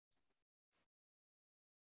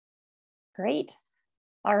Great.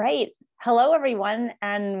 All right. Hello, everyone,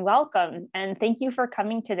 and welcome. And thank you for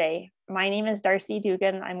coming today. My name is Darcy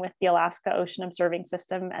Dugan. I'm with the Alaska Ocean Observing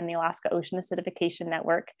System and the Alaska Ocean Acidification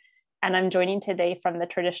Network. And I'm joining today from the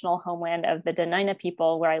traditional homeland of the Dena'ina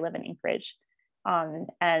people where I live in Anchorage.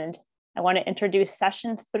 And I want to introduce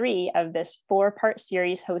session 3 of this 4-part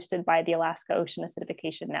series hosted by the Alaska Ocean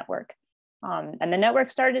Acidification Network. And the network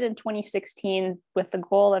started in 2016 with the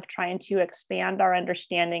goal of trying to expand our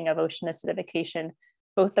understanding of ocean acidification,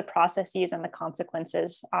 both the processes and the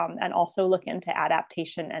consequences, and also look into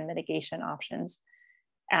adaptation and mitigation options.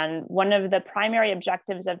 And one of the primary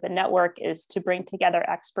objectives of the network is to bring together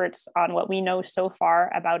experts on what we know so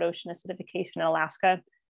far about ocean acidification in Alaska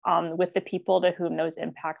with the people to whom those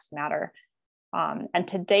impacts matter. And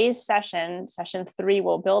today's session 3,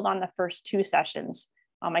 will build on the first 2 sessions.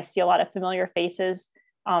 I see a lot of familiar faces,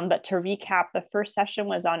 but to recap, the first session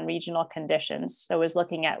was on regional conditions. So it was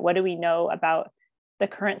looking at what do we know about the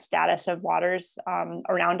current status of waters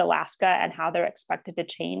around Alaska and how they're expected to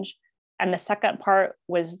change. And the second part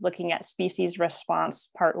was looking at species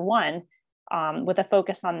response, part 1, with a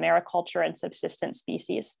focus on mariculture and subsistence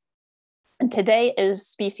species. And today is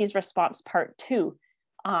species response, part 2,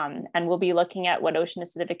 and we'll be looking at what ocean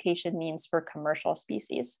acidification means for commercial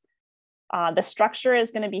species. The structure is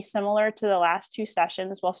going to be similar to the last 2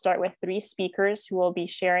 sessions. We'll start with 3 speakers who will be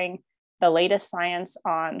sharing the latest science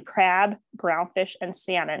on crab, groundfish, and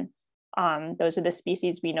salmon. Those are the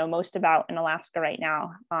species we know most about in Alaska right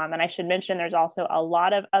now. And I should mention there's also a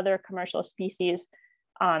lot of other commercial species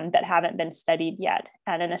that haven't been studied yet.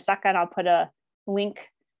 And in a second, I'll put a link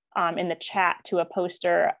in the chat to a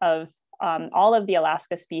poster of all of the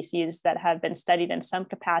Alaska species that have been studied in some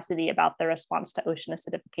capacity about the response to ocean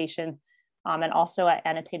acidification, and also an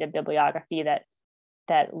annotated bibliography that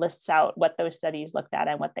lists out what those studies looked at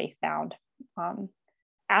and what they found.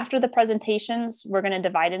 After the presentations, we're going to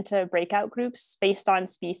divide into breakout groups based on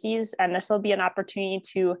species, and this will be an opportunity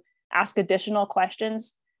to ask additional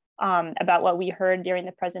questions about what we heard during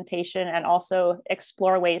the presentation and also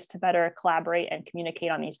explore ways to better collaborate and communicate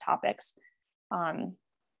on these topics.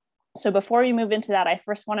 So before we move into that, I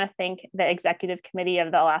first want to thank the executive committee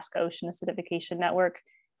of the Alaska Ocean Acidification Network,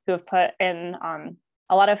 who have put in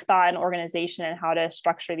a lot of thought and organization in how to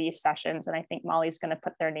structure these sessions. And I think Molly's going to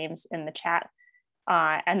put their names in the chat.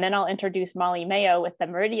 And then I'll introduce Molly Mayo with the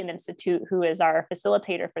Meridian Institute, who is our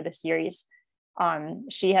facilitator for the series.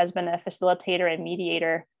 She has been a facilitator and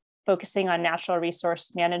mediator focusing on natural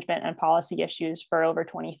resource management and policy issues for over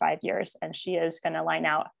 25 years. And she is going to line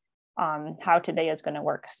out how today is going to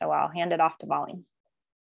work. So I'll hand it off to Molly.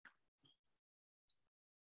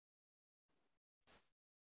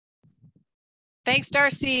 Thanks,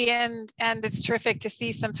 Darcy, and it's terrific to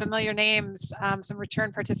see some familiar names, some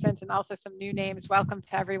return participants, and also some new names. Welcome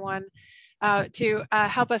to everyone. To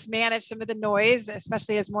help us manage some of the noise,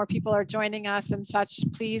 especially as more people are joining us and such,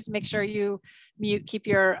 please make sure you keep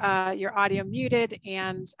your audio muted,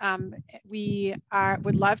 and we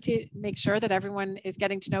would love to make sure that everyone is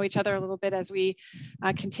getting to know each other a little bit as we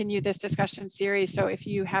continue this discussion series. So if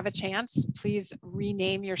you have a chance, please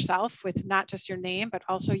rename yourself with not just your name, but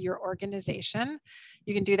also your organization.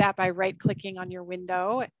 You can do that by right-clicking on your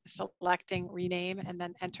window, selecting rename, and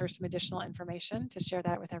then enter some additional information to share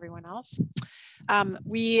that with everyone else.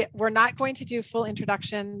 We're not going to do full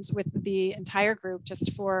introductions with the entire group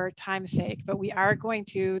just for time's sake, but we are going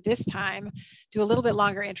to this time do a little bit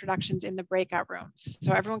longer introductions in the breakout rooms.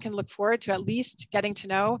 So everyone can look forward to at least getting to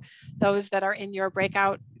know those that are in your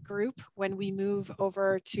breakout group when we move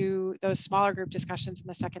over to those smaller group discussions in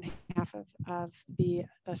the second half of the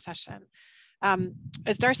session.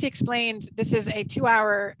 As Darcy explained, this is a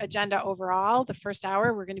 2-hour agenda overall. The first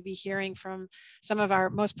hour, we're going to be hearing from some of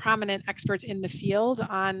our most prominent experts in the field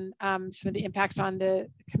on some of the impacts on the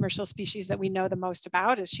commercial species that we know the most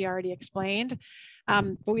about, as she already explained.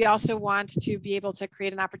 But we also want to be able to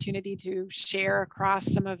create an opportunity to share across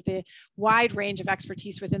some of the wide range of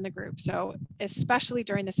expertise within the group. So especially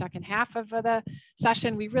during the second half of the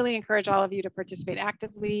session, we really encourage all of you to participate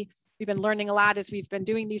actively. We've been learning a lot as we've been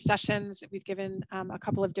doing these sessions. We've given a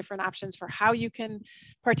couple of different options for how you can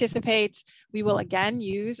participate. We will again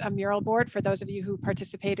use a mural board for those of you who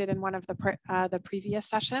participated in one of the previous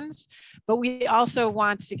sessions. But we also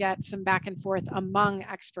want to get some back and forth among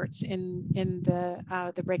experts in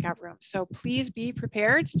the breakout room. So please be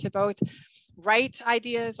prepared to both write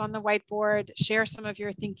ideas on the whiteboard, share some of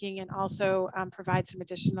your thinking, and also provide some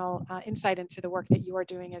additional insight into the work that you are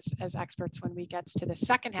doing as experts when we get to the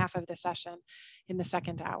second half of the session in the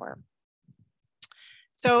second hour.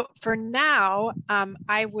 So for now, I'm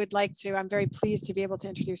very pleased to be able to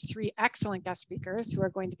introduce 3 excellent guest speakers who are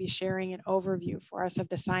going to be sharing an overview for us of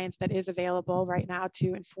the science that is available right now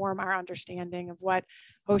to inform our understanding of what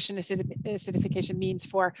ocean acidification means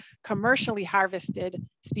for commercially harvested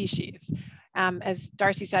species. As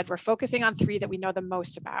Darcy said, we're focusing on 3 that we know the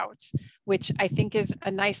most about, which I think is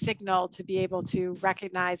a nice signal to be able to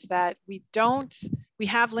recognize that we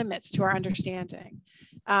have limits to our understanding.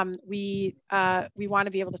 We want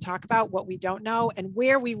to be able to talk about what we don't know and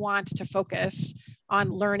where we want to focus on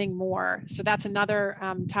learning more. So that's another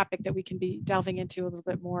topic that we can be delving into a little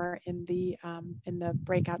bit more in the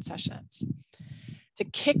breakout sessions. To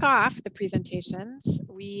kick off the presentations,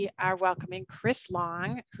 we are welcoming Chris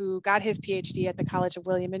Long, who got his PhD at the College of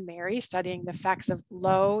William and Mary, studying the effects of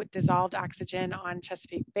low dissolved oxygen on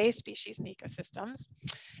Chesapeake Bay species and ecosystems.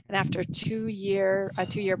 And after a two-year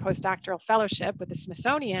postdoctoral fellowship with the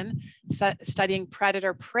Smithsonian, studying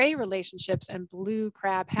predator-prey relationships and blue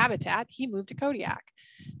crab habitat, he moved to Kodiak.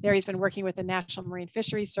 There he's been working with the National Marine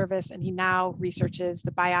Fisheries Service, and he now researches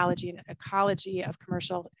the biology and ecology of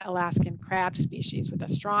commercial Alaskan crab species with a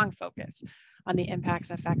strong focus on the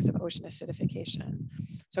impacts and effects of ocean acidification.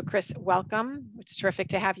 So Chris, welcome. It's terrific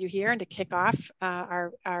to have you here, and to kick off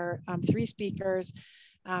our 3 speakers,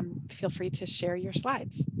 feel free to share your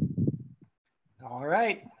slides. All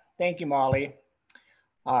right, thank you, Molly.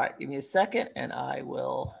 All right, give me a second and I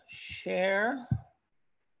will share.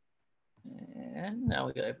 And now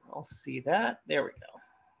we gotta all see that. There we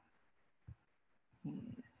go.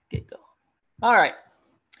 Get going. All right.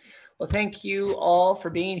 Well, thank you all for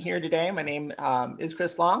being here today. My name is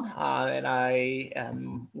Chris Long, and I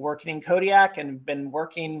am working in Kodiak and been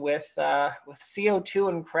working with CO2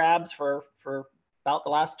 and crabs for about the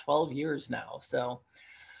last 12 years now. So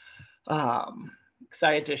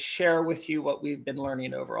excited to share with you what we've been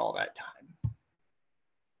learning over all that time.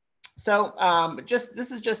 So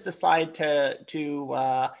this is just a slide to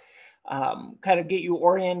kind of get you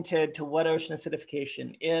oriented to what ocean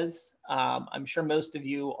acidification is. I'm sure most of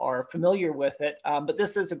you are familiar with it, but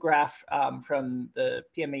this is a graph from the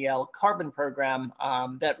PMEL carbon program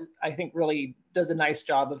that I think really does a nice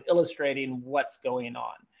job of illustrating what's going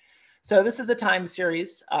on. So this is a time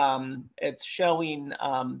series. It's showing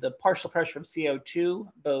the partial pressure of CO2,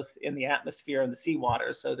 both in the atmosphere and the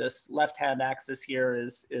seawater. So this left-hand axis here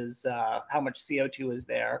is how much CO2 is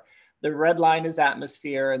there. The red line is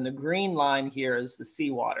atmosphere, and the green line here is the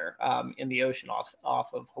seawater in the ocean off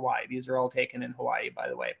of Hawaii. These are all taken in Hawaii, by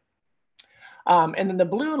the way. And then the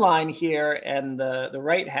blue line here and the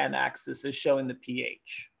right-hand axis is showing the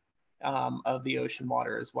pH of the ocean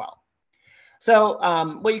water as well. So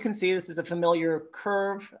what you can see, this is a familiar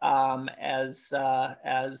curve as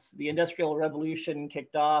the Industrial Revolution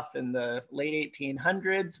kicked off in the late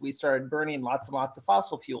 1800s. We started burning lots and lots of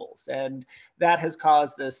fossil fuels, and that has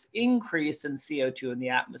caused this increase in CO2 in the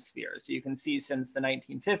atmosphere. So you can see since the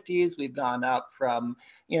 1950s, we've gone up from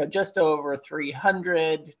just over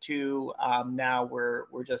 300 to now we're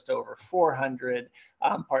just over 400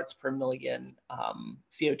 parts per million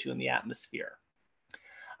CO2 in the atmosphere.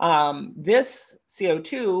 This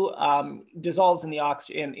CO2 dissolves in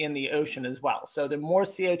the ocean as well. So the more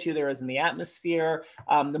CO2 there is in the atmosphere,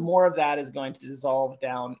 the more of that is going to dissolve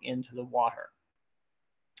down into the water.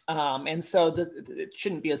 And so it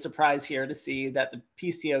shouldn't be a surprise here to see that the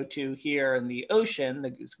PCO2 here in the ocean,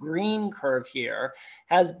 this green curve here,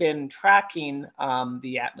 has been tracking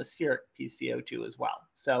the atmospheric PCO2 as well.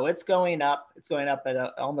 So it's going up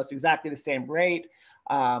at almost exactly the same rate.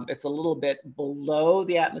 It's a little bit below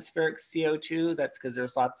the atmospheric CO2. That's because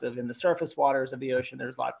there's lots of, in the surface waters of the ocean,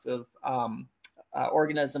 there's lots of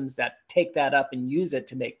organisms that take that up and use it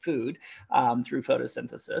to make food through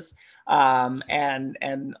photosynthesis.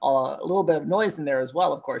 And a little bit of noise in there as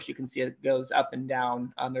well. Of course, you can see it goes up and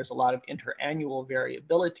down. There's a lot of interannual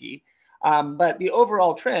variability. But the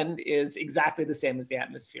overall trend is exactly the same as the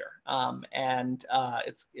atmosphere. And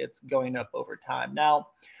it's going up over time. Now,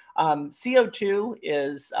 CO2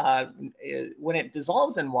 is, when it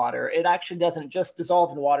dissolves in water, it actually doesn't just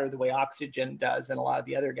dissolve in water the way oxygen does and a lot of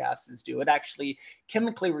the other gases do. It actually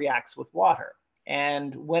chemically reacts with water.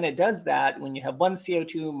 And when it does that, when you have one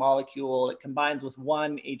CO2 molecule, it combines with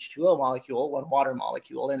one H2O molecule, one water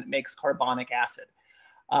molecule, and it makes carbonic acid.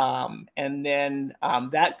 And then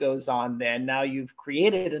that goes on then. Now you've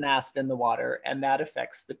created an acid in the water, and that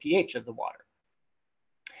affects the pH of the water.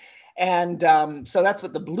 And so that's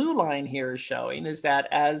what the blue line here is showing, is that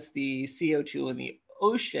as the CO2 in the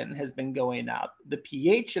ocean has been going up, the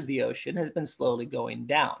pH of the ocean has been slowly going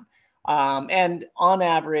down. And on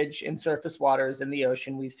average, in surface waters in the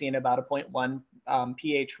ocean, we've seen about a 0.1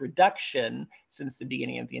 pH reduction since the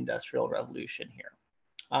beginning of the Industrial Revolution here.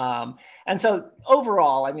 And so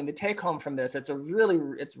overall, I mean, the take home from this, it's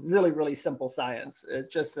really simple science. It's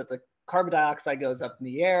just that the carbon dioxide goes up in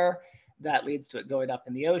the air, that leads to it going up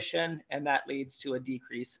in the ocean, and that leads to a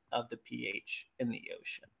decrease of the pH in the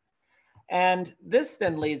ocean. And this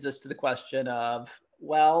then leads us to the question of,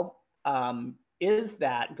 well, is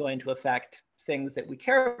that going to affect things that we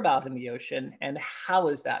care about in the ocean, and how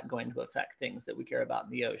is that going to affect things that we care about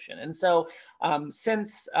in the ocean? And so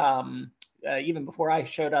since even before I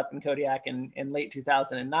showed up in Kodiak in late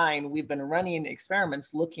 2009, we've been running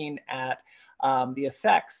experiments looking at the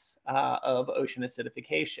effects of ocean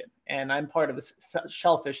acidification. And I'm part of a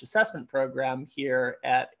shellfish assessment program here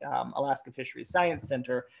at Alaska Fisheries Science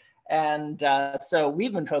Center. And so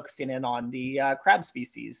we've been focusing in on the crab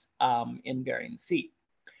species in Bering Sea.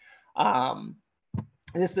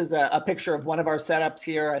 This is a picture of one of our setups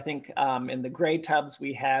here. I think in the gray tubs,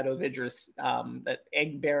 we had ovigerous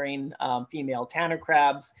egg-bearing female tanner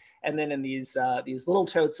crabs. And then in these little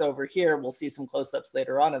totes over here, we'll see some close-ups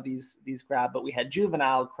later on of these crab, but we had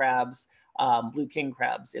juvenile crabs, blue king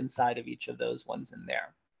crabs inside of each of those ones in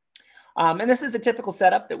there. And this is a typical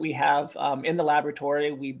setup that we have in the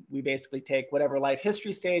laboratory. We basically take whatever life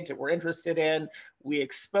history stage that we're interested in, we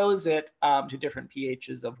expose it to different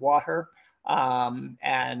pHs of water, and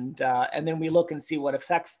then we look and see what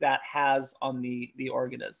effects that has on the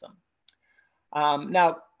organism.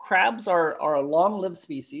 Now, crabs are a long-lived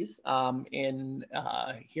species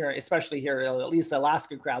here, especially here, at least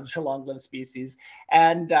Alaska crabs are long-lived species,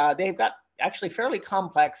 and they've got actually fairly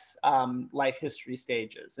complex life history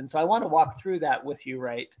stages. And so I want to walk through that with you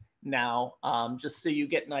right now, just so you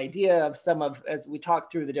get an idea of some of, as we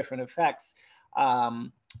talk through the different effects,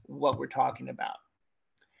 what we're talking about.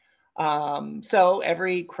 So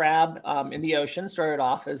every crab in the ocean started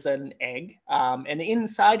off as an egg, and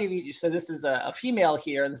inside of each, so this is a female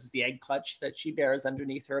here, and this is the egg clutch that she bears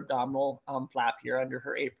underneath her abdominal flap here under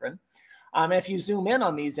her apron. If you zoom in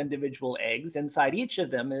on these individual eggs, inside each of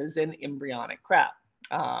them is an embryonic crab.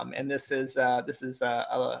 And this is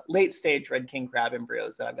a late stage red king crab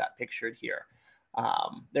embryos that I've got pictured here.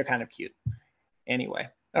 They're kind of cute anyway,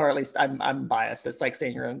 or at least I'm biased. It's like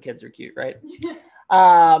saying your own kids are cute, right?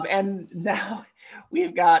 And now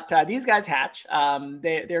we've got these guys hatch.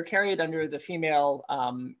 They're carried under the female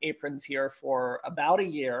aprons here for about a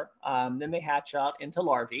year. Then they hatch out into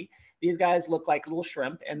larvae. These guys look like little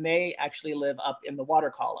shrimp, and they actually live up in the water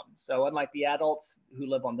column. So unlike the adults who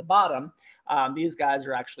live on the bottom, these guys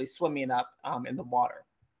are actually swimming up in the water.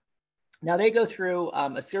 Now they go through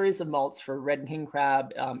a series of molts for red king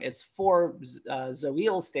crab. It's 4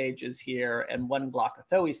 zoeal stages here and 1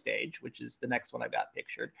 glaucothoe stage, which is the next one I've got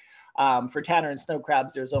pictured. For tanner and snow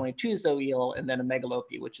crabs, there's only 2 zoeal and then a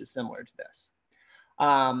megalope, which is similar to this.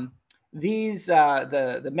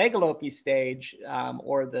 The megalope stage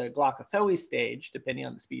or the glaucothoe stage, depending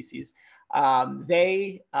on the species,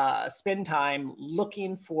 they spend time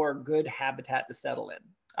looking for good habitat to settle in.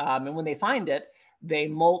 And when they find it, they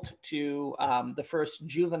molt to the first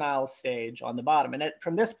juvenile stage on the bottom. And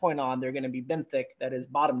from this point on, they're going to be benthic, that is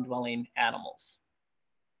bottom-dwelling animals.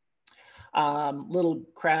 Little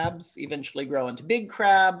crabs eventually grow into big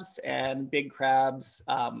crabs, and big crabs,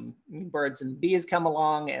 birds and bees come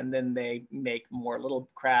along, and then they make more little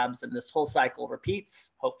crabs, and this whole cycle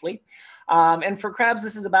repeats, hopefully. And for crabs,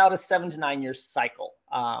 this is about a 7 to 9 year cycle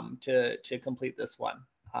to complete this one.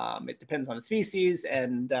 It depends on the species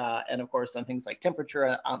and of course on things like temperature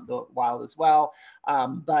out in the wild as well,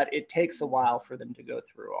 but it takes a while for them to go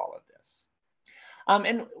through all of this.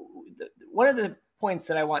 And one of the points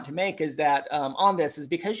that I want to make is that on this is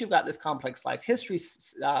because you've got this complex life history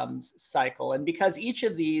cycle, and because each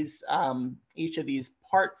of these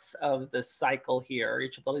parts of the cycle here,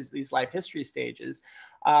 each of these life history stages,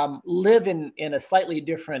 live in a slightly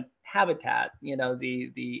different habitat. You know,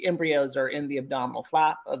 the embryos are in the abdominal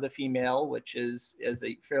flap of the female, which is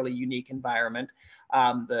a fairly unique environment.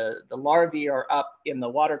 The larvae are up in the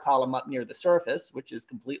water column up near the surface, which is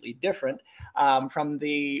completely different from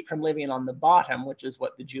living on the bottom, which is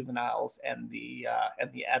what the juveniles and the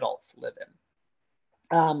adults live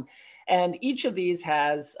in. And each of these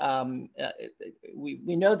has,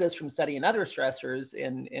 we know this from studying other stressors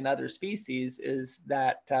in other species, is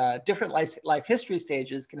that different life history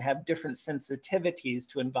stages can have different sensitivities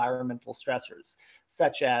to environmental stressors,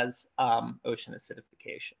 such as ocean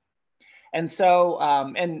acidification. And so,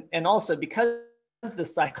 and also because the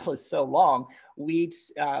cycle is so long, we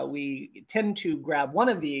tend to grab one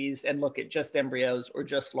of these and look at just embryos or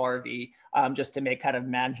just larvae, just to make kind of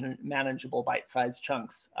manageable bite-sized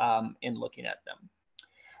chunks in looking at them.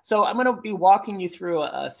 So I'm going to be walking you through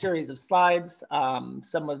a series of slides,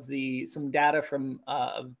 some data from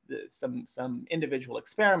some individual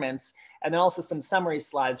experiments, and then also some summary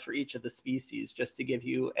slides for each of the species, just to give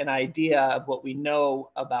you an idea of what we know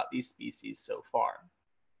about these species so far.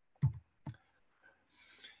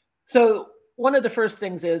 So one of the first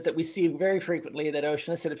things is that we see very frequently that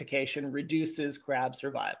ocean acidification reduces crab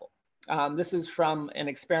survival. This is from an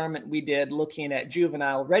experiment we did looking at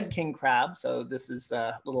juvenile red king crab. So this is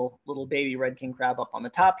a little baby red king crab up on the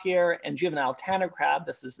top here, and juvenile tanner crab.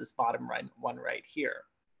 This is this bottom one right here.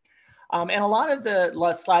 And a lot of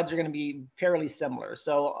the slides are going to be fairly similar.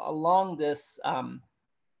 So along this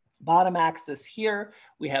bottom axis here,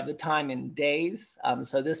 we have the time in days.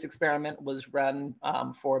 So this experiment was run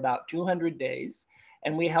for about 200 days.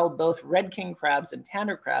 And we held both red king crabs and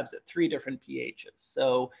tanner crabs at 3 different pHs.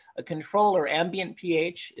 So a control or ambient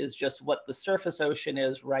pH is just what the surface ocean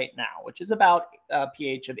is right now, which is about a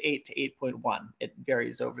pH of 8 to 8.1. It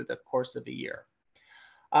varies over the course of a year.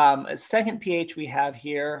 A second pH we have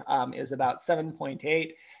here is about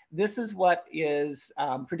 7.8. This is what is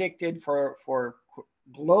predicted for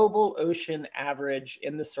global ocean average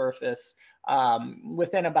in the surface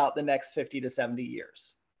within about the next 50 to 70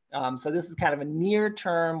 years. So this is kind of a near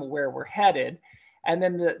term where we're headed. And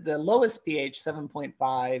then the lowest pH,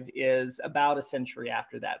 7.5, is about a century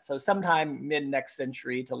after that. So sometime mid next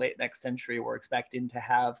century to late next century, we're expecting to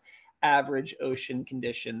have average ocean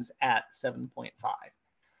conditions at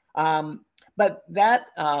 7.5. But that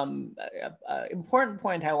important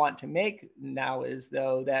point I want to make now is,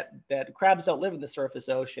 though, that crabs don't live in the surface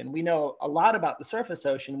ocean. We know a lot about the surface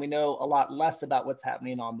ocean. We know a lot less about what's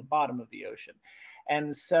happening on the bottom of the ocean.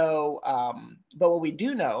 And so, but what we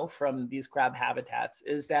do know from these crab habitats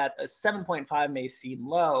is that a 7.5 may seem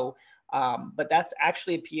low, but that's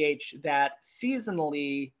actually a pH that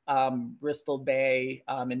seasonally Bristol Bay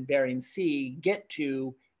and Bering Sea get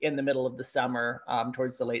to in the middle of the summer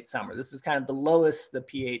towards the late summer. This is kind of the lowest the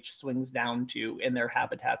pH swings down to in their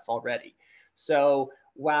habitats already. So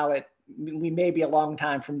while we may be a long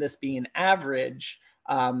time from this being average,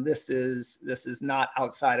 this is not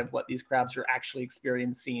outside of what these crabs are actually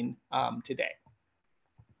experiencing today.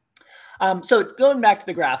 So going back to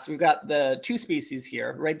the graphs, we've got the 2 species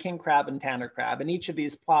here, red king crab and tanner crab, and each of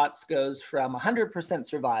these plots goes from 100%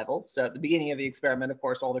 survival. So at the beginning of the experiment, of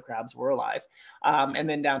course, all the crabs were alive, and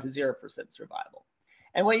then down to 0% survival.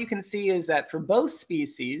 And what you can see is that for both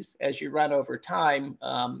species, as you run over time,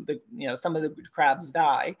 some of the crabs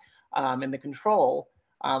die in the control.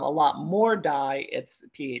 A lot more die at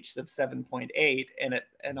pH of 7.8,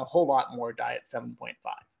 and a whole lot more die at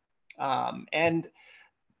 7.5. And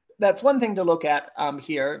that's one thing to look at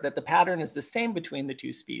here, that the pattern is the same between the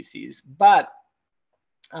 2 species. But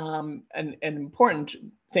an important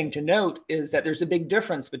thing to note is that there's a big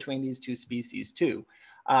difference between these 2 species too.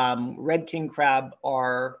 Red king crab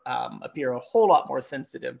appear a whole lot more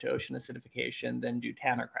sensitive to ocean acidification than do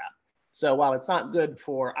tanner crab. So while it's not good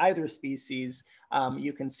for either species,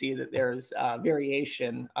 you can see that there's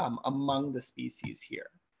variation among the species here.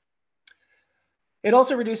 It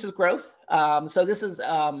also reduces growth. So this is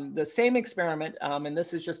the same experiment, and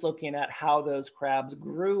this is just looking at how those crabs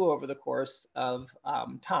grew over the course of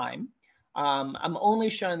time. I'm only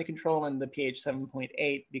showing the control in the pH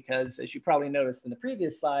 7.8 because, as you probably noticed in the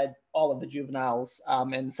previous slide, all of the juveniles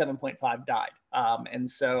in 7.5 died. And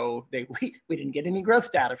so we didn't get any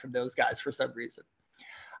growth data from those guys for some reason.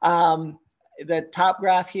 The top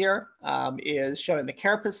graph here is showing the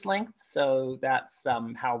carapace length. So that's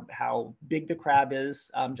how big the crab is,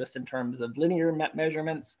 just in terms of linear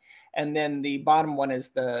measurements. And then the bottom one is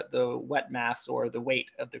the wet mass, or the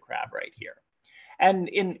weight of the crab right here. And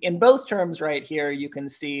in both terms right here, you can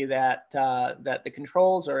see that, that the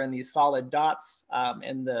controls are in these solid dots,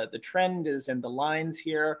 and the trend is in the lines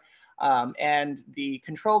here. And the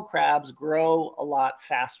control crabs grow a lot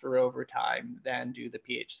faster over time than do the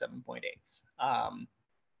pH 7.8s.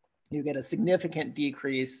 You get a significant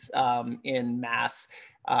decrease in mass.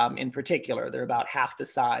 In particular, they're about half the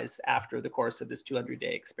size after the course of this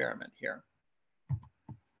 200-day experiment here.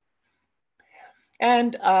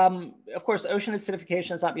 And of course, ocean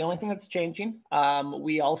acidification is not the only thing that's changing.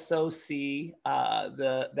 We also see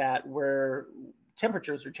that where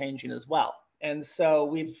temperatures are changing as well. And so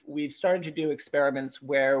we've started to do experiments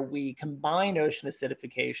where we combine ocean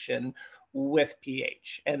acidification with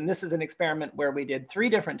pH. And this is an experiment where we did 3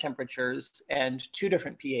 different temperatures and 2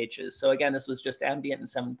 different pHs. So again, this was just ambient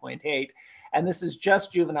and 7.8. And this is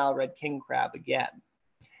just juvenile red king crab again.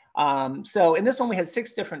 So in this one, we had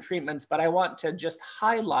 6 different treatments, but I want to just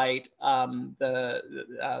highlight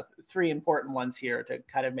the 3 important ones here to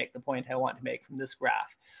kind of make the point I want to make from this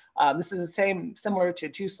graph. This is the same, similar to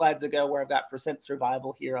 2 slides ago, where I've got percent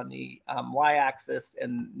survival here on the y-axis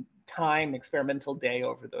and time, experimental day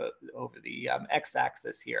over the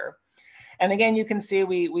x-axis here. And again, you can see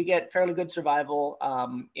we get fairly good survival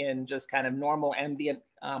in just kind of normal ambient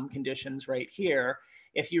conditions right here.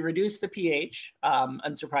 If you reduce the pH,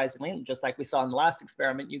 unsurprisingly, just like we saw in the last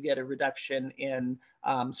experiment, you get a reduction in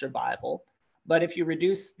survival. But if you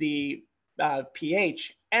reduce the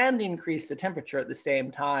pH and increase the temperature at the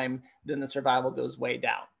same time, then the survival goes way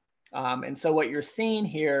down. And so what you're seeing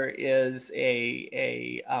here is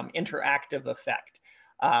a interactive effect.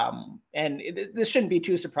 And this shouldn't be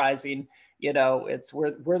too surprising. You know,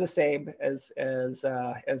 we're the same as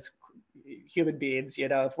human beings. You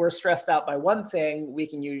know, if we're stressed out by one thing, we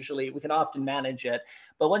can often manage it.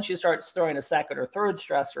 But once you start throwing a second or third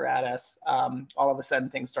stressor at us, all of a sudden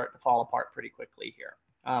things start to fall apart pretty quickly here.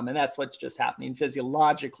 And that's what's just happening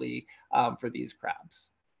physiologically for these crabs.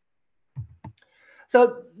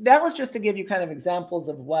 So that was just to give you kind of examples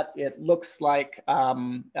of what it looks like,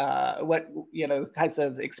 what, you know, kinds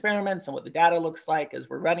of experiments and what the data looks like as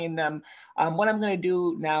we're running them. What I'm going to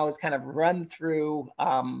do now is kind of run through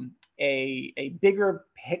a bigger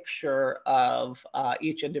picture of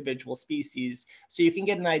each individual species, so you can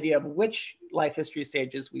get an idea of which life history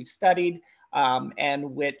stages we've studied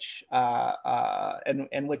and which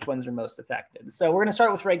ones are most affected. So we're going to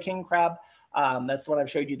start with red king crab. That's what I've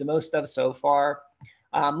showed you the most of so far.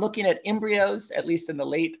 Looking at embryos, at least in the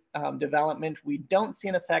late development, we don't see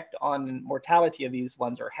an effect on mortality of these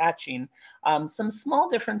ones or hatching. Some small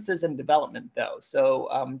differences in development though. So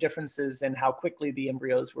differences in how quickly the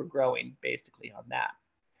embryos were growing basically on that.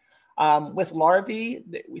 With larvae,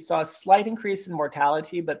 we saw a slight increase in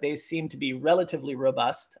mortality, but they seem to be relatively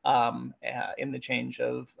robust in the change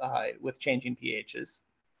of, with changing pHs.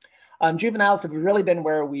 Juveniles have really been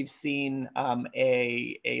where we've seen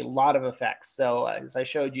a lot of effects. So as I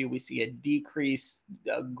showed you, we see a decreased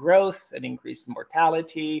growth, an increase in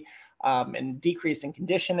mortality, and decrease in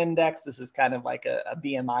condition index. This is kind of like a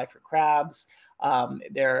BMI for crabs.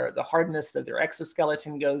 The hardness of their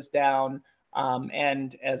exoskeleton goes down.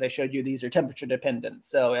 And as I showed you, these are temperature dependent.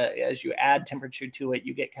 So as you add temperature to it,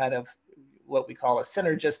 you get kind of what we call a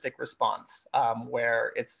synergistic response,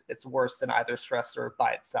 where it's worse than either stressor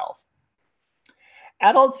by itself.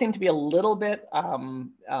 Adults seem to be a little bit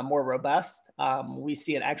more robust. We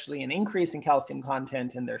see actually an increase in calcium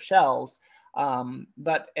content in their shells, and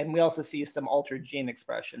we also see some altered gene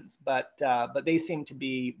expressions, but they seem to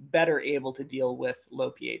be better able to deal with low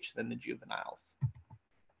pH than the juveniles.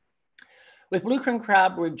 With blue cream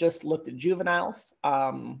crab, we've just looked at juveniles.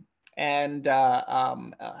 And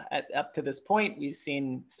up to this point, we've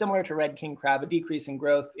seen, similar to red king crab, a decrease in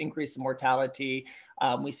growth, increase in mortality.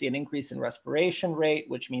 We see an increase in respiration rate,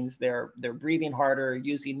 which means they're breathing harder,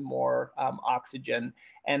 using more oxygen.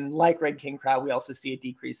 And like red king crab, we also see a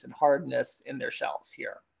decrease in hardness in their shells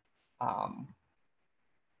here.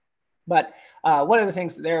 But one of the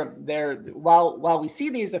things while we see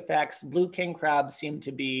these effects, blue king crabs seem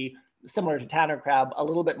to be, similar to tanner crab, a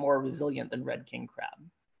little bit more resilient than red king crab.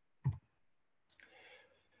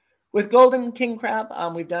 With golden king crab,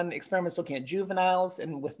 we've done experiments looking at juveniles,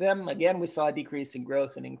 and with them, again, we saw a decrease in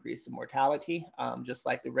growth and increase in mortality, just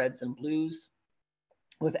like the reds and blues.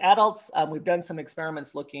 With adults, we've done some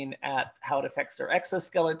experiments looking at how it affects their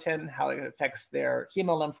exoskeleton, how it affects their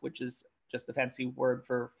hemolymph, which is just a fancy word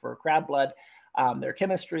for crab blood, their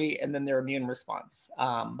chemistry, and then their immune response.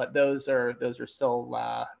 But those are still,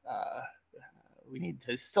 we need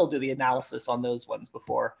to still do the analysis on those ones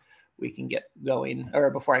before we can get going, or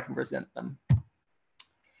before I can present them.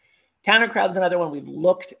 Tanner crab's another one we've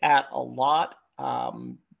looked at a lot.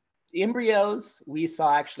 The embryos, we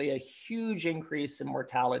saw actually a huge increase in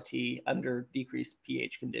mortality under decreased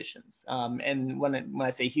pH conditions. And when I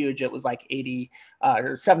say huge, it was like 80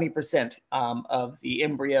 or 70% of the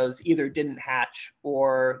embryos either didn't hatch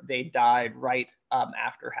or they died right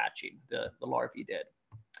after hatching, the larvae did.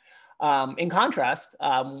 In contrast,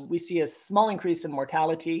 we see a small increase in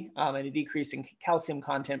mortality and a decrease in calcium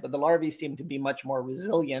content, but the larvae seem to be much more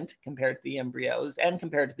resilient compared to the embryos and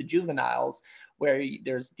compared to the juveniles, where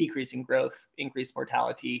there's decreasing growth, increased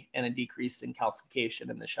mortality, and a decrease in calcification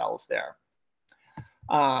in the shells there.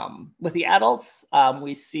 With the adults,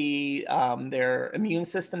 we see their immune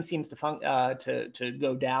system seems to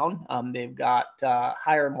go down. They've got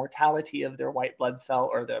higher mortality of their white blood cell,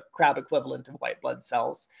 or the crab equivalent of white blood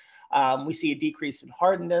cells. We see a decrease in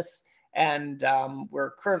hardness, and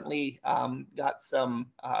we're currently got some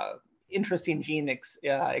interesting gene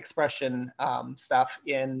expression stuff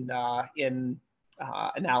in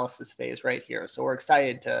analysis phase right here. So we're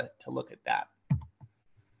excited to look at that.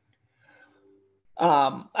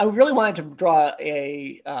 I really wanted to draw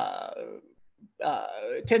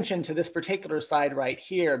attention to this particular slide right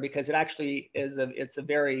here, because it actually is it's a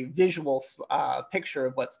very visual picture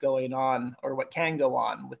of what's going on, or what can go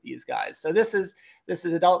on with these guys. So this is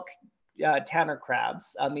adult tanner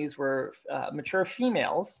crabs. These were mature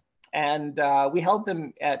females, and we held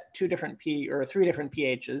them at 3 different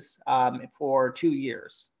pHs for 2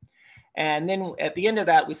 years. And then at the end of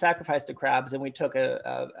that, we sacrificed the crabs, and we took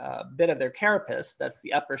a bit of their carapace, that's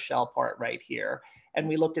the upper shell part right here, and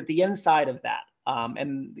we looked at the inside of that.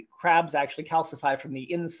 And the crabs actually calcify from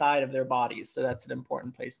the inside of their bodies, so that's an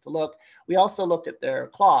important place to look. We also looked at their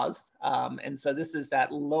claws, and so this is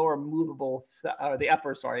that lower movable,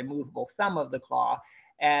 movable thumb of the claw.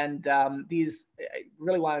 And these, I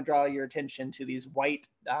really want to draw your attention to these white,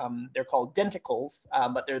 they're called denticles,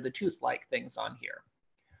 but they're the tooth-like things on here.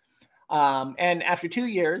 And after 2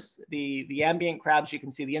 years, the ambient crabs, you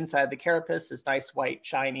can see the inside of the carapace is nice, white,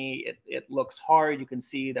 shiny. It looks hard. You can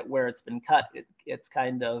see that where it's been cut, it's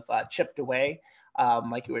kind of chipped away,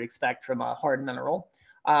 like you would expect from a hard mineral.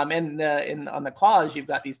 And on the claws, you've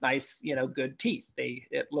got these nice, good teeth.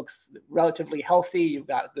 It looks relatively healthy. You've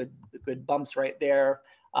got good bumps right there.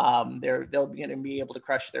 They'll be able to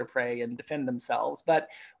crush their prey and defend themselves. But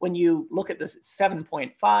when you look at this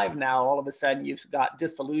 7.5 now, all of a sudden you've got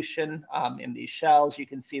dissolution in these shells. You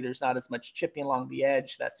can see there's not as much chipping along the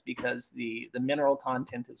edge. That's because the mineral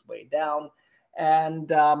content is way down.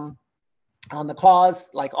 And on the claws,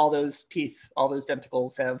 like all those teeth, all those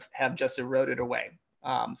denticles have just eroded away.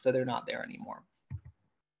 So they're not there anymore.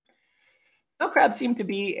 Snow crabs seem to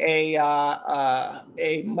be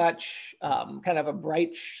a much kind of a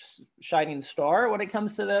bright, shining star when it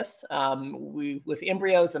comes to this. With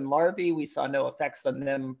embryos and larvae, we saw no effects on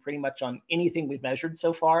them pretty much on anything we've measured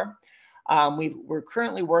so far. We're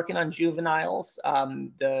currently working on juveniles.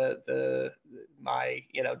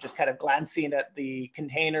 Just kind of glancing at the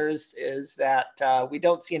containers is that we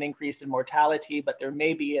don't see an increase in mortality, but there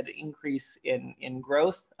may be an increase in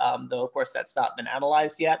growth, though of course that's not been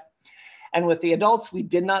analyzed yet. And with the adults, we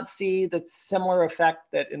did not see the similar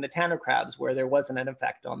effect that in the tanner crabs, where there wasn't an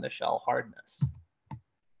effect on the shell hardness.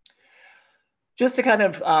 Just to kind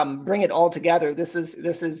of bring it all together, this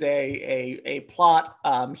is a plot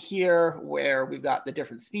here where we've got the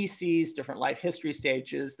different species, different life history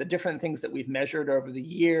stages, the different things that we've measured over the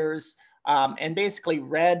years. And basically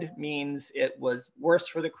red means it was worse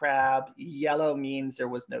for the crab, yellow means there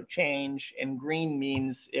was no change, and green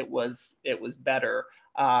means it was better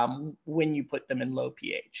when you put them in low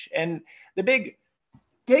pH. And the big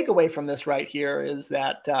takeaway from this right here is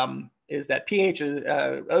that pH,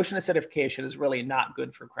 ocean acidification is really not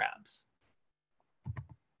good for crabs.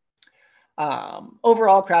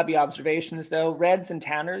 Overall crabby observations though, reds and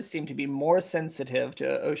tanners seem to be more sensitive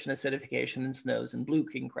to ocean acidification than snows and blue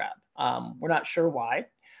king crab. We're not sure why.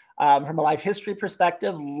 From a life history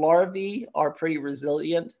perspective, larvae are pretty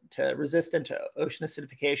resistant to ocean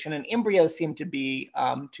acidification, and embryos seem to be,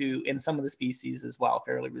 in some of the species as well,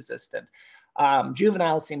 fairly resistant.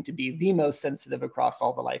 Juveniles seem to be the most sensitive across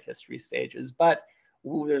all the life history stages, but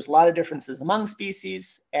there's a lot of differences among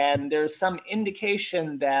species, and there's some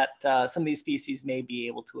indication that some of these species may be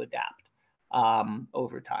able to adapt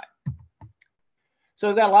over time. So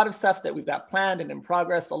we've got a lot of stuff that we've got planned and in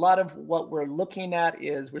progress. A lot of what we're looking at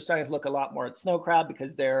is we're starting to look a lot more at snow crab,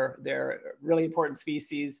 because they're really important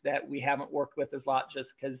species that we haven't worked with as lot,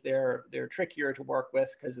 just because they're trickier to work with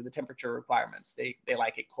because of the temperature requirements. They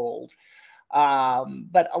like it cold.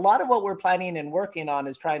 But a lot of what we're planning and working on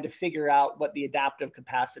is trying to figure out what the adaptive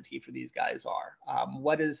capacity for these guys are.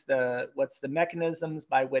 What's the mechanisms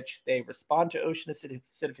by which they respond to ocean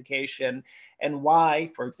acidification, and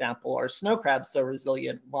why, for example, are snow crabs so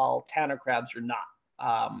resilient while tanner crabs are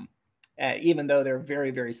not, even though they're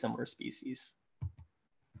very, very similar species.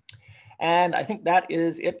 And I think that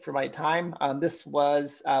is it for my time. This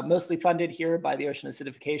was mostly funded here by the Ocean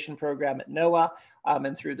Acidification Program at NOAA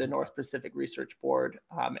and through the North Pacific Research Board.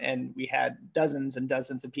 And we had dozens and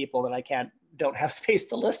dozens of people that I don't have space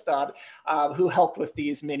to list on who helped with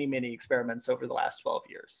these many, many experiments over the last 12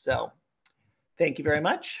 years. So thank you very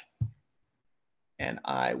much. And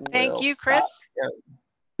I will Thank you, Chris. Here.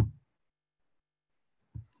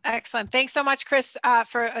 Excellent. Thanks so much, Chris,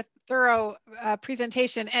 for a thorough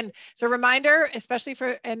presentation. And so, reminder, especially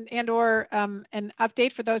for an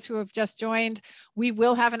update for those who have just joined, we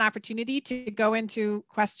will have an opportunity to go into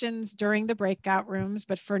questions during the breakout rooms.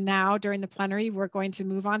 But for now, during the plenary, we're going to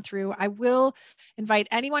move on through. I will invite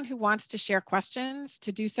anyone who wants to share questions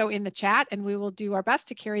to do so in the chat, and we will do our best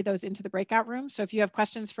to carry those into the breakout room. So if you have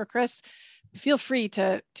questions for Chris, feel free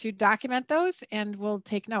to document those, and we'll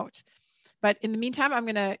take note. But in the meantime, I'm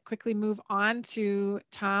going to quickly move on to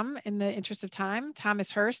Tom in the interest of time.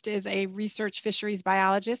 Thomas Hurst is a research fisheries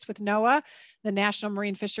biologist with NOAA, the National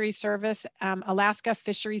Marine Fisheries Service, Alaska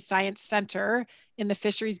Fisheries Science Center in the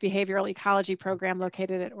Fisheries Behavioral Ecology Program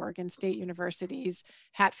located at Oregon State University's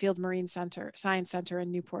Hatfield Marine Science Center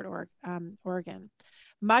in Newport, Oregon.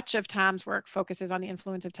 Much of Tom's work focuses on the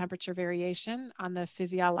influence of temperature variation on the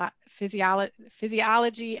physiology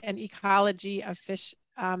and ecology of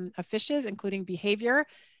fishes, including behavior,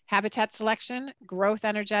 habitat selection, growth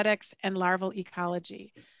energetics, and larval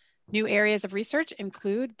ecology. New areas of research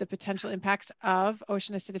include the potential impacts of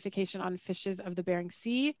ocean acidification on fishes of the Bering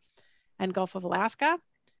Sea and Gulf of Alaska.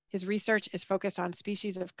 His research is focused on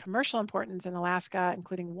species of commercial importance in Alaska,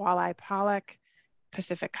 including walleye pollock,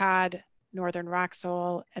 Pacific cod, northern rock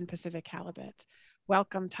sole, and Pacific halibut.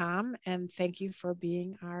 Welcome, Tom, and thank you for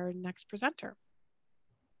being our next presenter.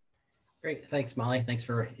 Great, thanks, Molly. Thanks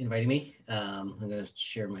for inviting me. I'm going to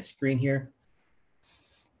share my screen here.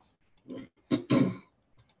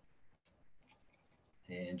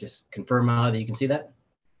 And just confirm that you can see that.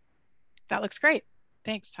 That looks great.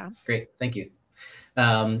 Thanks, Tom. Great, thank you.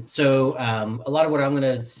 A lot of what I'm going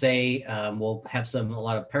to say will have a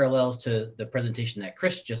lot of parallels to the presentation that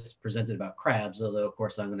Chris just presented about crabs, although of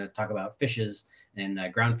course I'm going to talk about fishes and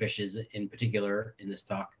ground fishes in particular in this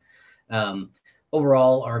talk.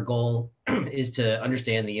 Overall, our goal is to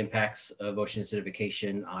understand the impacts of ocean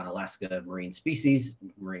acidification on Alaska marine species,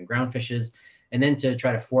 marine ground fishes, and then to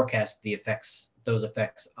try to forecast those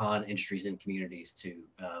effects on industries and communities to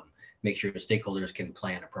make sure stakeholders can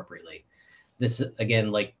plan appropriately. This,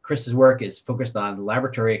 again, like Chris's work, is focused on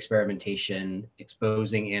laboratory experimentation,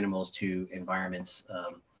 exposing animals to environments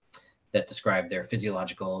that describe their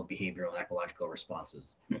physiological, behavioral, and ecological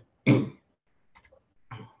responses.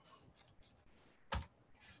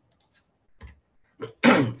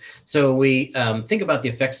 So we think about the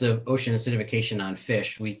effects of ocean acidification on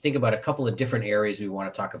fish. We think about a couple of different areas we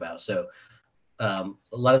want to talk about. So a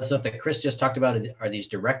lot of the stuff that Chris just talked about are these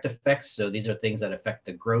direct effects. So these are things that affect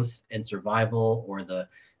the growth and survival or the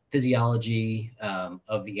physiology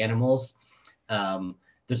of the animals.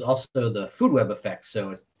 There's also the food web effects.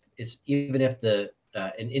 So it's even if an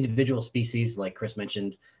individual species, like Chris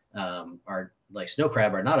mentioned, are like snow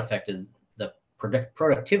crab are not affected, the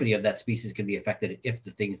productivity of that species can be affected if the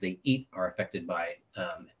things they eat are affected by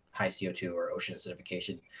high CO2 or ocean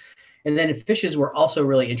acidification. And then fishes were also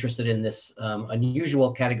really interested in this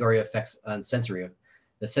unusual category of effects on the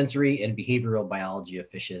sensory and behavioral biology of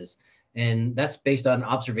fishes. And that's based on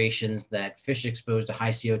observations that fish exposed to high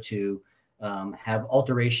CO2 have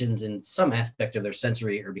alterations in some aspect of their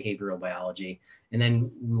sensory or behavioral biology. And then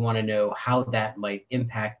we want to know how that might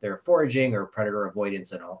impact their foraging or predator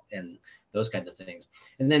avoidance and those kinds of things.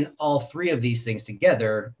 And then all three of these things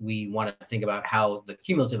together, we want to think about how the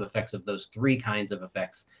cumulative effects of those three kinds of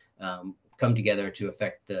effects come together to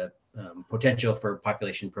affect the potential for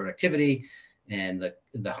population productivity and the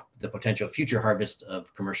potential future harvest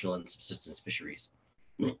of commercial and subsistence fisheries.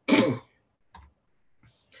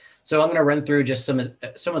 So I'm going to run through just some of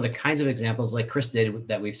the kinds of examples like Chris did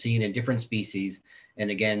that we've seen in different species. And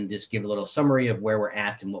again, just give a little summary of where we're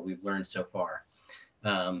at and what we've learned so far.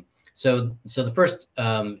 So the first,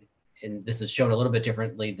 and this is shown a little bit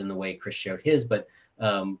differently than the way Chris showed his, but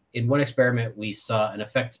in one experiment, we saw an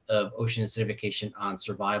effect of ocean acidification on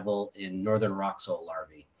survival in northern rock sole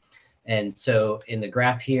larvae. And so in the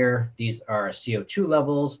graph here, these are CO2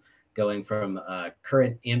 levels going from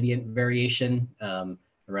current ambient variation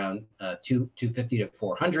around 250 to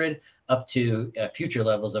 400 up to future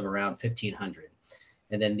levels of around 1500.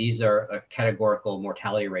 And then these are a categorical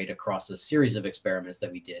mortality rate across a series of experiments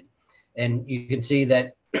that we did. And you can see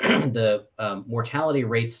that the mortality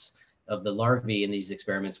rates of the larvae in these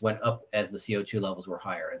experiments went up as the CO2 levels were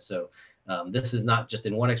higher. And so this is not just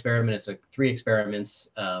in one experiment, it's like 3 experiments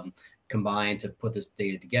combined to put this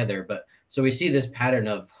data together. But so we see this pattern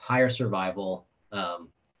of higher survival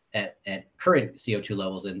at current CO2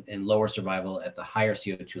 levels and lower survival at the higher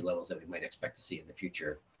CO2 levels that we might expect to see in the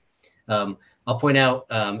future. I'll point out,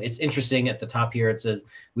 it's interesting at the top here, it says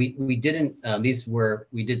we did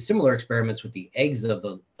similar experiments with the eggs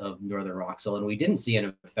of northern rock sole, and we didn't see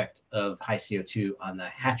an effect of high CO2 on the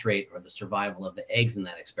hatch rate or the survival of the eggs in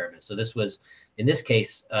that experiment. So this was, in this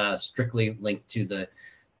case, strictly linked to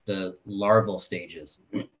the larval stages.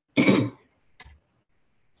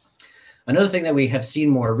 Another thing that we have seen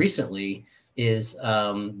more recently is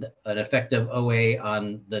an effect of OA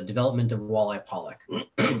on the development of walleye pollock.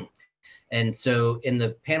 And so in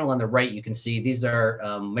the panel on the right, you can see these are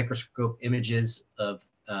microscope images of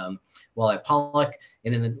walleye pollock.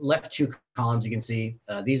 And in the left 2 columns, you can see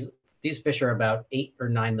these these fish are about 8 or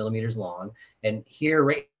 9 millimeters long. And here,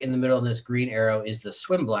 right in the middle of this green arrow, is the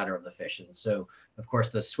swim bladder of the fish. And so, of course,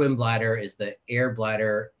 the swim bladder is the air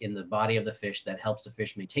bladder in the body of the fish that helps the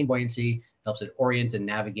fish maintain buoyancy, helps it orient and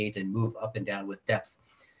navigate and move up and down with depth.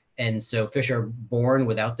 And so fish are born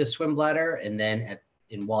without this swim bladder. And then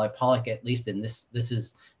in walleye pollock, at least in this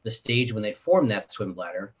is the stage when they form that swim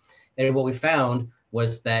bladder. And what we found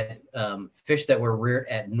was that fish that were reared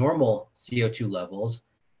at normal CO2 levels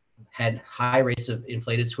had high rates of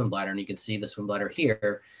inflated swim bladder. And you can see the swim bladder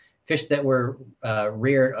here. Fish that were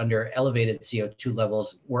reared under elevated CO2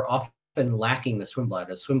 levels were often lacking the swim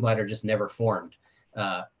bladder. The swim bladder just never formed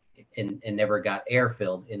and never got air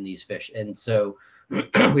filled in these fish. And so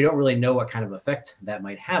we don't really know what kind of effect that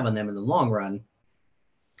might have on them in the long run.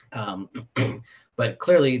 But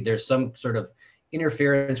clearly there's some sort of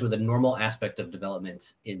interference with a normal aspect of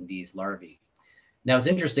development in these larvae. Now it's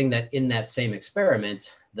interesting that in that same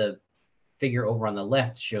experiment, the figure over on the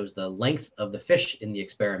left shows the length of the fish in the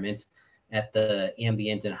experiment at the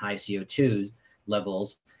ambient and high CO2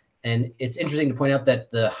 levels. And it's interesting to point out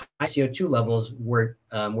that the high CO2 levels were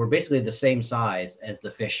basically the same size as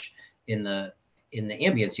the fish in the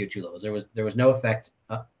ambient CO2 levels. There was no effect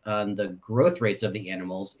on the growth rates of the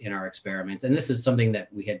animals in our experiment. And this is something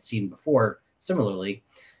that we had seen before similarly.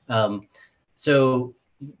 But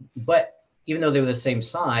even though they were the same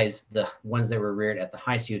size, the ones that were reared at the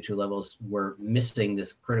high CO2 levels were missing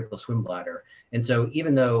this critical swim bladder. And so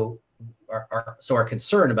even though our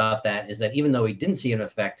concern about that is that even though we didn't see an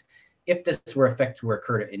effect, if this were effect to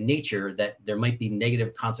occur in nature, that there might be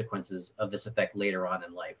negative consequences of this effect later on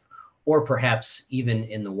in life. Or perhaps even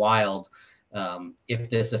in the wild, if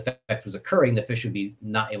this effect was occurring, the fish would be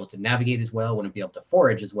not able to navigate as well, wouldn't be able to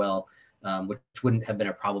forage as well, which wouldn't have been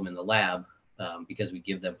a problem in the lab because we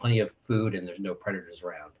give them plenty of food and there's no predators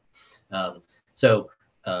around.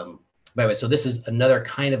 By the way, so this is another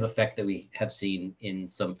kind of effect that we have seen in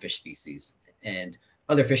some fish species. And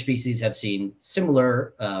other fish species have seen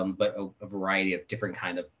similar, but a variety of different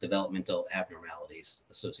kind of developmental abnormalities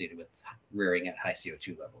associated with rearing at high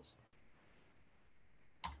CO2 levels.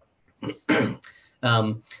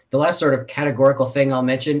 The last sort of categorical thing I'll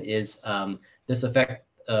mention is this effect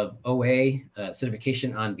of OA,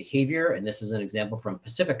 acidification on behavior. And this is an example from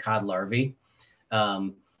Pacific cod larvae.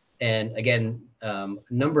 And again, a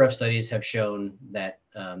number of studies have shown that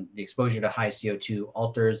the exposure to high CO2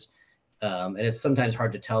 alters, and it's sometimes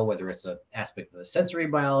hard to tell whether it's an aspect of the sensory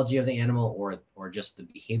biology of the animal or just the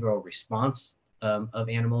behavioral response of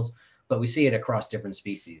animals, but we see it across different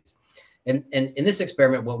species. And in this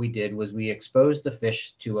experiment, what we did was we exposed the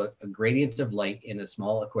fish to a gradient of light in a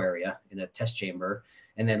small aquaria in a test chamber,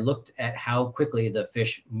 and then looked at how quickly the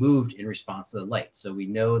fish moved in response to the light. So we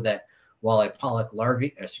know that walleye pollock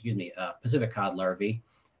larvae, Pacific cod larvae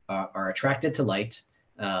are attracted to light.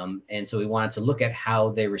 And so we wanted to look at how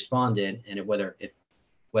they responded and whether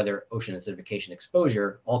ocean acidification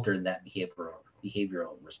exposure altered that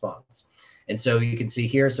behavioral response. And so you can see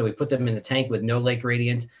here, so we put them in the tank with no light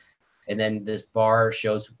gradient. And then this bar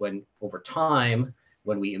shows when over time,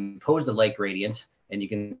 when we imposed the light gradient, and you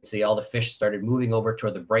can see all the fish started moving over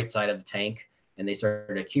toward the bright side of the tank and they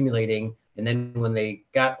started accumulating. And then when they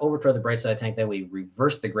got over toward the bright side of the tank, then we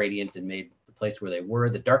reversed the gradient and made the place where they were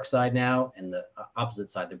the dark side now and the opposite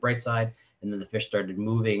side, the bright side. And then the fish started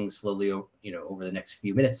moving slowly, over the next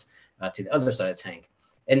few minutes to the other side of the tank.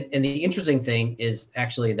 And the interesting thing is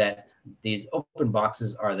actually that these open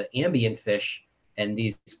boxes are the ambient fish, and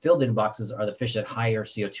these filled in boxes are the fish at higher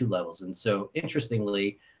CO2 levels. And so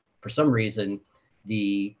interestingly, for some reason,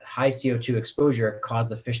 the high CO2 exposure caused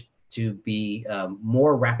the fish to be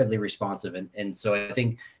more rapidly responsive. And so I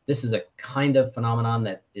think this is a kind of phenomenon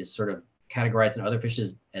that is sort of categorized in other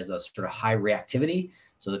fishes as a sort of high reactivity.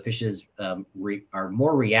 So the fishes are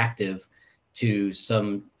more reactive to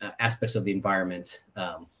some aspects of the environment,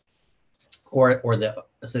 or the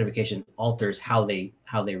acidification alters how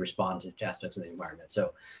they respond to aspects of the environment.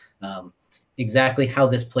 So exactly how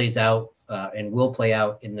this plays out and will play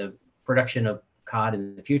out in the production of cod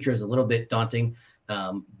in the future is a little bit daunting,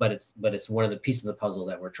 but it's one of the pieces of the puzzle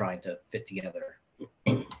that we're trying to fit together.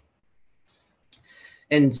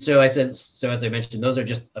 And so as I mentioned, those are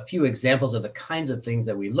just a few examples of the kinds of things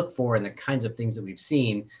that we look for and the kinds of things that we've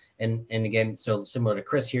seen. And again, so similar to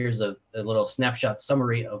Chris, here's a little snapshot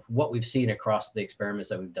summary of what we've seen across the experiments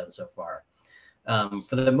that we've done so far.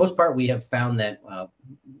 For the most part, we have found that,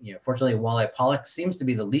 fortunately, walleye pollock seems to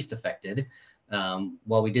be the least affected.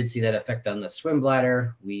 While we did see that effect on the swim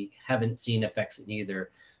bladder, we haven't seen effects in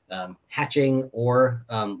either hatching or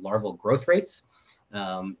larval growth rates.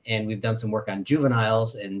 And we've done some work on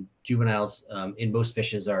juveniles, and juveniles in most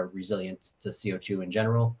fishes are resilient to CO2 in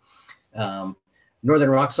general. Northern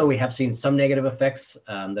Roxel, we have seen some negative effects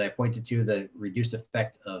that I pointed to, the reduced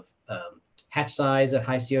effect of hatch size at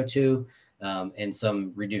high CO2, and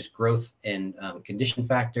some reduced growth and condition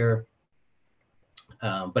factor.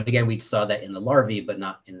 But again, we saw that in the larvae, but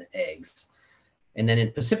not in the eggs. And then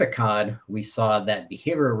in Pacific cod, we saw that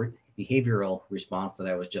behavioral response that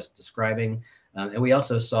I was just describing. And we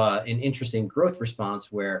also saw an interesting growth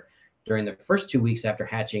response where during the first 2 weeks after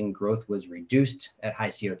hatching, growth was reduced at high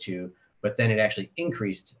CO2, but then it actually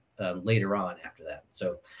increased later on after that.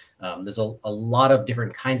 So there's a lot of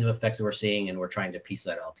different kinds of effects that we're seeing, and we're trying to piece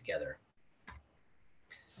that all together.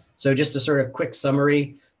 So just a sort of quick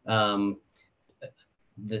summary,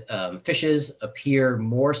 the fishes appear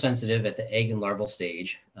more sensitive at the egg and larval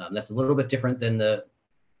stage. That's a little bit different than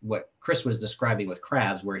what Chris was describing with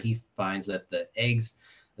crabs, where he finds that the eggs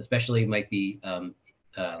especially might be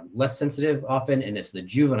less sensitive often, and it's the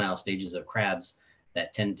juvenile stages of crabs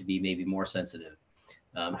that tend to be maybe more sensitive.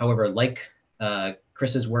 However, like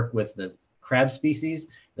Chris's work with the crab species,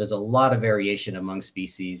 there's a lot of variation among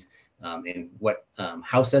species in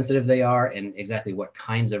how sensitive they are and exactly what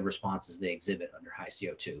kinds of responses they exhibit under high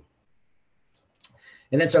CO2.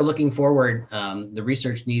 And then so looking forward, the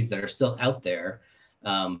research needs that are still out there,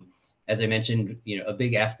 as I mentioned, a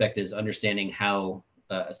big aspect is understanding how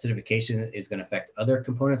acidification is going to affect other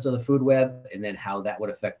components of the food web, and then how that would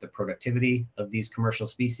affect the productivity of these commercial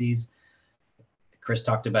species. Chris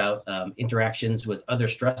talked about interactions with other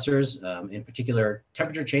stressors, in particular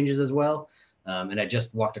temperature changes as well. And I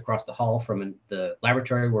just walked across the hall from the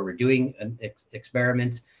laboratory where we're doing an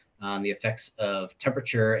experiment on the effects of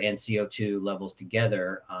temperature and CO2 levels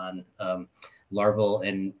together on larval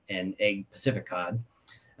and egg Pacific cod.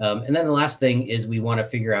 And then the last thing is we want to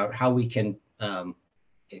figure out how we can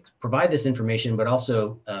provide this information, but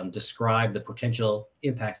also describe the potential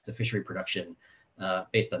impacts to fishery production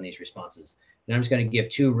based on these responses. And I'm just going to give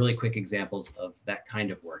two really quick examples of that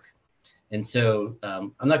kind of work. And so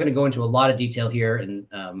I'm not going to go into a lot of detail here, and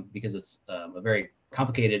because it's a very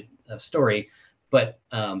complicated story, but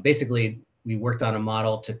basically we worked on a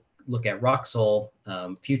model to look at rock sole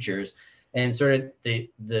futures, and sort of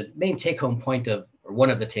the main take-home point of, or one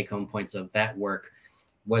of the take-home points of that work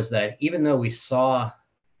was that even though we saw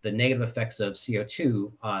the negative effects of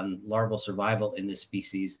CO2 on larval survival in this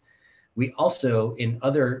species, we also, in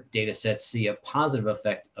other data sets, see a positive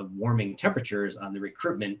effect of warming temperatures on the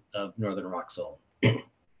recruitment of northern rock sole. And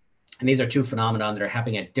these are two phenomena that are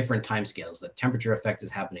happening at different timescales. The temperature effect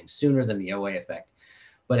is happening sooner than the OA effect.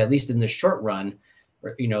 But at least in the short run,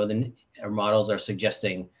 our models are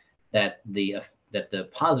suggesting that the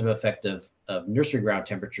positive effect of nursery ground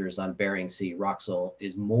temperatures on Bering Sea rock sole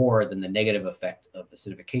is more than the negative effect of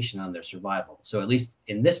acidification on their survival. So at least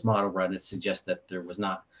in this model run, it suggests that there was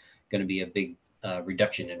not going to be a big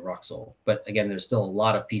reduction in rock sole. But again, there's still a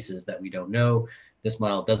lot of pieces that we don't know. This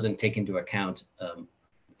model doesn't take into account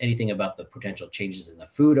anything about the potential changes in the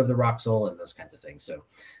food of the rock sole and those kinds of things. So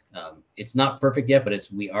it's not perfect yet, but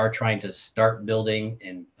we are trying to start building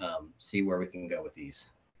and see where we can go with these.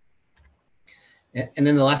 And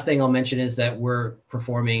then the last thing I'll mention is that we're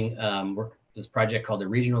performing this project called the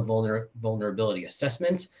Regional Vulnerability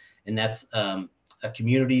Assessment, and that's a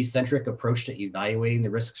community-centric approach to evaluating the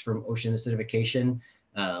risks from ocean acidification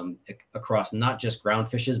across not just ground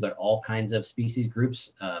fishes, but all kinds of species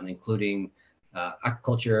groups, including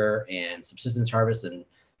aquaculture and subsistence harvest and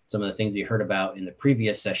some of the things we heard about in the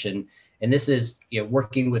previous session. And this is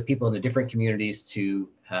working with people in the different communities to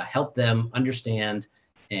help them understand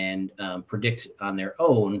and predict on their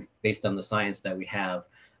own, based on the science that we have,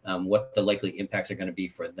 what the likely impacts are going to be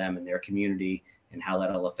for them and their community, and how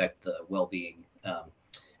that'll affect the well-being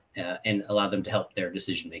and allow them to help their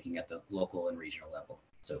decision-making at the local and regional level.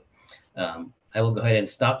 So I will go ahead and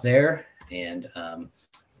stop there and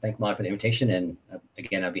thank Maud for the invitation. And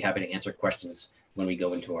again, I'd be happy to answer questions when we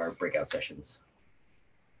go into our breakout sessions.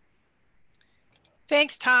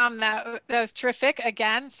 Thanks, Tom. That was terrific.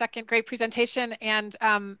 Again, second great presentation. And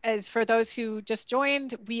as for those who just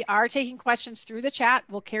joined, we are taking questions through the chat.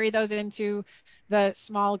 We'll carry those into the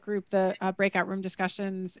small group, the breakout room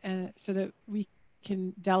discussions, so that we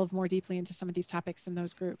can delve more deeply into some of these topics in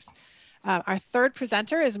those groups. Our third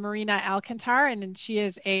presenter is Marina Alcantar, and she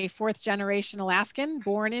is a fourth-generation Alaskan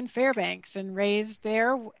born in Fairbanks and raised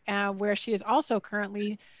there, where she is also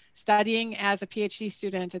currently studying as a PhD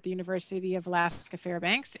student at the University of Alaska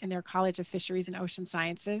Fairbanks in their College of Fisheries and Ocean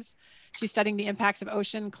Sciences. She's studying the impacts of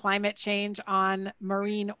ocean climate change on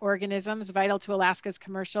marine organisms vital to Alaska's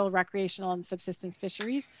commercial, recreational, and subsistence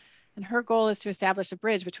fisheries. And her goal is to establish a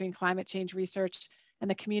bridge between climate change research and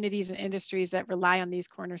the communities and industries that rely on these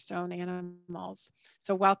cornerstone animals.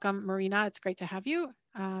 So welcome, Marina. It's great to have you.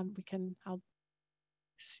 I'll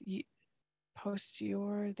post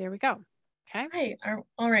your, there we go. Okay. Hi,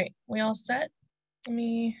 all right, we all set? Let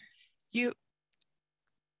me,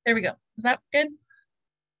 there we go. Is that good?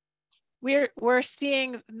 We're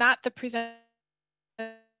seeing not the present,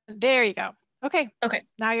 there you go. Okay. Okay.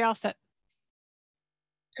 Now you're all set.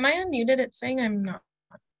 Am I unmuted? It's saying I'm not.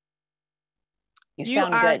 You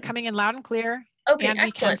are good. Coming in loud and clear. Okay, and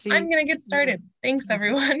excellent. I'm gonna get started. Thanks,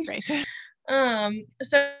 everyone. Great.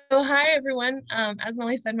 So hi, everyone. As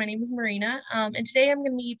Molly said, my name is Marina, and today I'm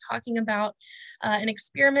going to be talking about an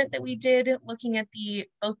experiment that we did looking at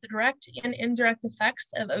both the direct and indirect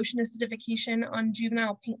effects of ocean acidification on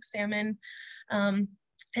juvenile pink salmon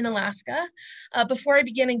in Alaska. Before I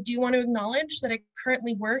begin, I do want to acknowledge that I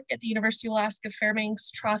currently work at the University of Alaska Fairbanks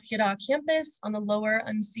Troth-Yaddo campus on the lower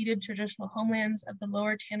unceded traditional homelands of the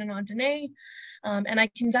lower Tanana Dene, and I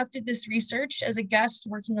conducted this research as a guest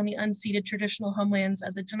working on the unceded traditional homelands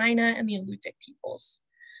of the Dena'ina and the Alutiiq peoples.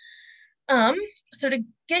 So to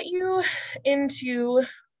get you into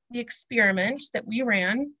the experiment that we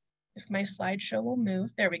ran, if my slideshow will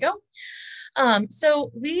move, there we go.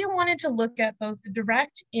 So we wanted to look at both the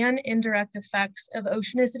direct and indirect effects of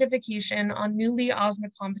ocean acidification on newly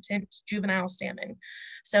osmocompetent juvenile salmon.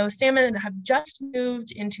 So salmon that have just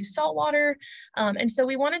moved into saltwater, and so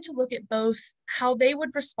we wanted to look at both how they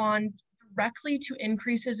would respond directly to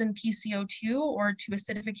increases in PCO2 or to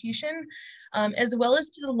acidification, as well as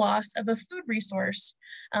to the loss of a food resource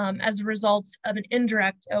as a result of an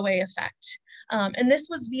indirect OA effect. And this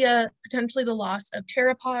was via potentially the loss of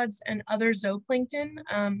pteropods and other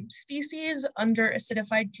zooplankton species under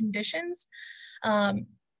acidified conditions.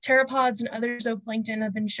 Pteropods and other zooplankton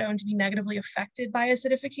have been shown to be negatively affected by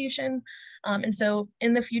acidification. And so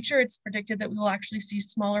in the future, it's predicted that we will actually see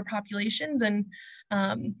smaller populations, and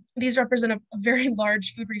these represent a very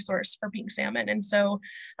large food resource for pink salmon. And so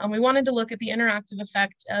we wanted to look at the interactive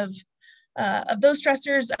effect of those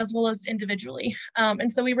stressors as well as individually.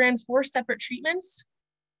 And so we ran 4 separate treatments: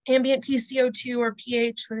 ambient PCO2 or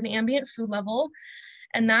pH with an ambient food level.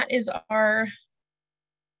 And that is our,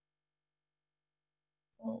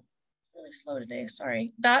 oh, it's really slow today,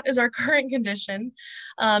 sorry. That is our current condition,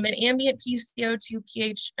 an ambient PCO2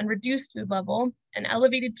 pH and reduced food level, an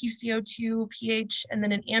elevated PCO2 pH, and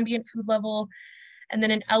then an ambient food level, and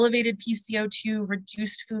then an elevated PCO2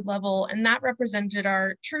 reduced food level, and that represented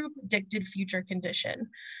our true predicted future condition.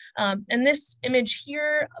 And this image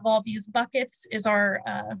here of all these buckets is our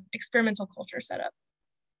experimental culture setup.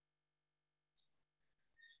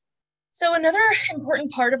 So another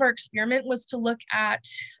important part of our experiment was to look at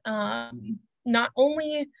not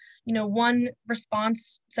only one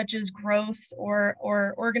response such as growth or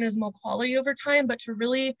organismal quality over time, but to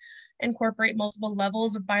really incorporate multiple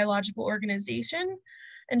levels of biological organization.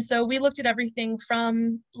 And so we looked at everything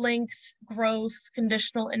from length, growth,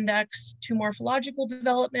 conditional index to morphological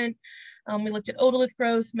development. We looked at otolith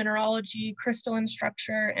growth, mineralogy, crystalline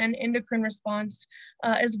structure, and endocrine response,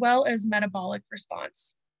 as well as metabolic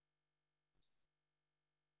response.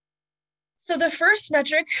 So the first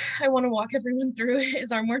metric I want to walk everyone through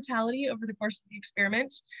is our mortality over the course of the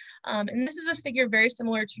experiment. And this is a figure very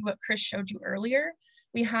similar to what Chris showed you earlier.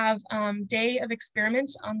 We have day of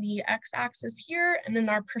experiment on the x-axis here, and then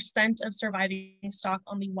our percent of surviving stock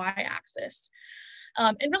on the y-axis.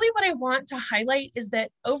 And really what I want to highlight is that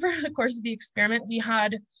over the course of the experiment, we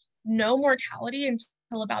had no mortality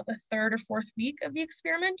until about the 3rd or 4th week of the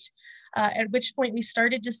experiment, at which point we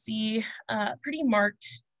started to see pretty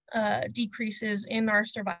marked decreases in our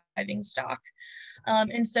surviving stock.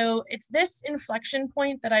 And so it's this inflection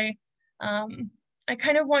point that I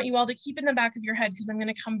kind of want you all to keep in the back of your head, because I'm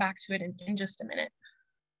going to come back to it in just a minute.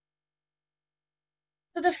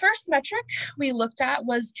 So the first metric we looked at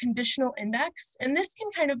was conditional index, and this can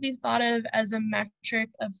kind of be thought of as a metric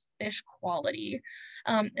of fish quality.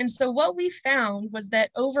 And so what we found was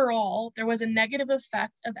that overall, there was a negative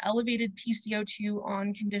effect of elevated PCO2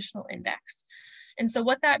 on conditional index. And so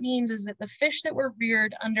what that means is that the fish that were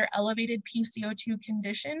reared under elevated PCO2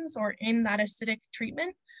 conditions or in that acidic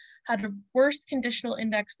treatment had a worse conditional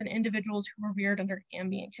index than individuals who were reared under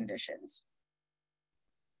ambient conditions.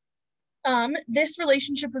 This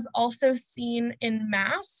relationship was also seen in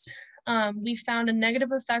mass. We found a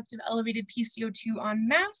negative effect of elevated PCO2 on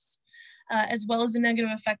mass, as well as a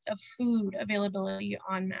negative effect of food availability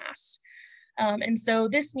on mass. And so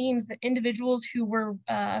this means that individuals who were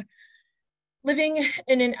living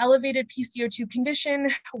in an elevated PCO2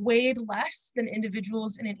 condition weighed less than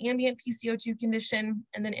individuals in an ambient PCO2 condition,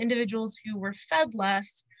 and then individuals who were fed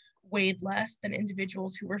less weighed less than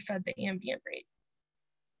individuals who were fed the ambient rate.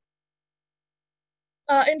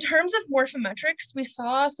 In terms of morphometrics, we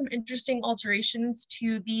saw some interesting alterations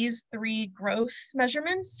to these three growth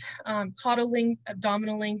measurements, caudal length,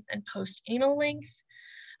 abdominal length, and post-anal length.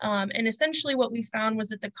 And essentially what we found was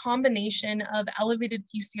that the combination of elevated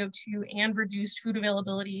PCO2 and reduced food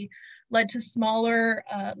availability led to smaller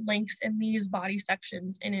lengths in these body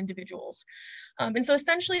sections in individuals. And so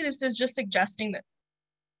essentially this is just suggesting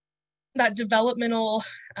that developmental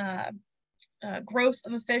growth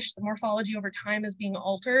of a fish, the morphology over time is being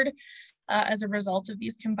altered as a result of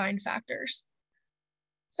these combined factors.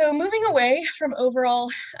 So moving away from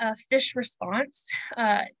overall fish response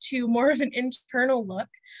to more of an internal look,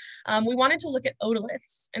 we wanted to look at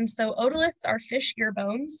otoliths. And so otoliths are fish ear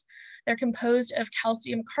bones. They're composed of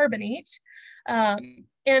calcium carbonate.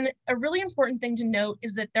 And a really important thing to note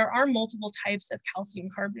is that there are multiple types of calcium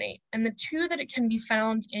carbonate. And the two that it can be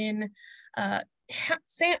found in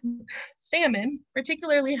salmon,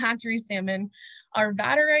 particularly hatchery salmon, are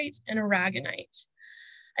vaterite and aragonite.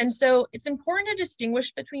 And so it's important to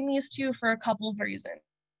distinguish between these two for a couple of reasons.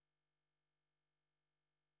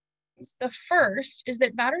 The first is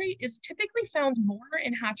that vaterite is typically found more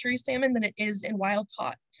in hatchery salmon than it is in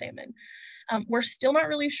wild-caught salmon. We're still not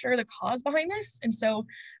really sure the cause behind this, and so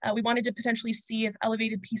we wanted to potentially see if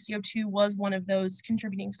elevated PCO2 was one of those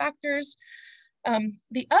contributing factors.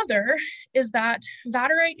 The other is that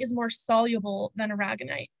vaterite is more soluble than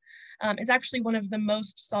aragonite. It's actually one of the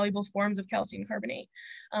most soluble forms of calcium carbonate.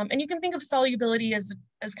 And you can think of solubility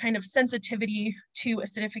as kind of sensitivity to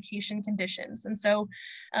acidification conditions. And so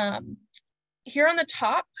here on the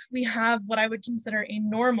top, we have what I would consider a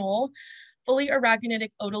normal, fully aragonitic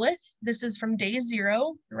otolith. This is from day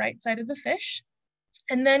 0, the right side of the fish.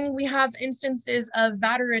 And then we have instances of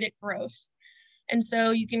vateritic growth. And so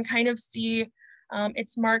you can kind of see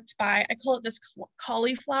it's marked by, I call it this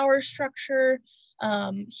cauliflower structure.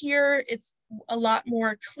 Here, it's a lot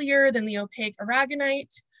more clear than the opaque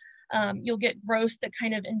aragonite. You'll get growths that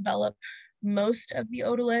kind of envelop most of the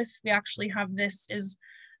otolith. We actually have this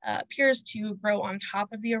appears to grow on top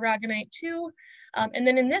of the aragonite too. And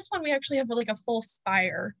then in this one, we actually have like a full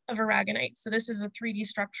spire of aragonite. So this is a 3D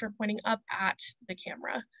structure pointing up at the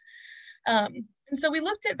camera. And so we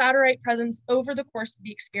looked at vaterite presence over the course of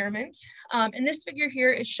the experiment. And this figure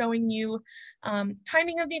here is showing you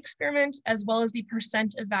timing of the experiment as well as the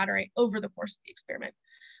percent of vaterite over the course of the experiment.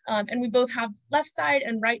 And we both have left side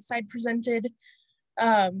and right side presented,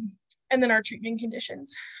 and then our treatment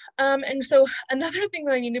conditions. And so another thing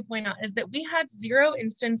that I need to point out is that we had 0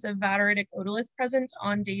 instance of vateritic otolith present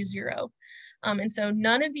on day 0. And so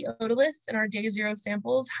none of the otoliths in our day 0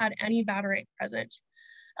 samples had any vaterite present.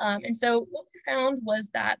 And so what we found was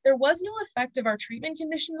that there was no effect of our treatment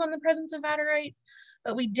conditions on the presence of vaterite,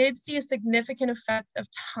 but we did see a significant effect of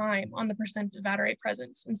time on the percent of vaterite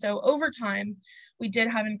presence. And so over time, we did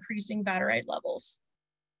have increasing vaterite levels.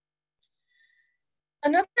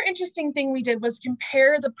 Another interesting thing we did was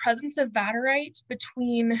compare the presence of vaterite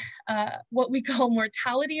between what we call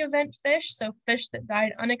mortality event fish, so fish that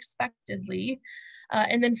died unexpectedly,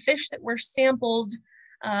 and then fish that were sampled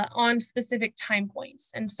on specific time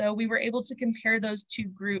points. And so we were able to compare those two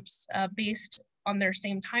groups based on their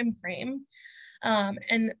same time frame.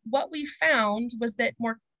 And what we found was that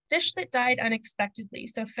more fish that died unexpectedly,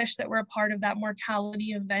 so fish that were a part of that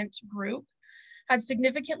mortality event group, had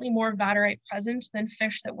significantly more vaterite present than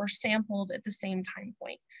fish that were sampled at the same time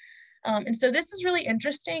point. And so this is really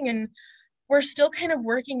interesting, and we're still kind of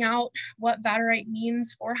working out what vaterite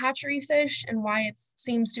means for hatchery fish and why it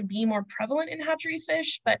seems to be more prevalent in hatchery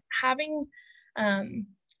fish, but having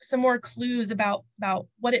some more clues about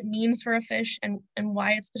what it means for a fish and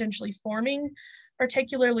why it's potentially forming,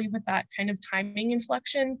 particularly with that kind of timing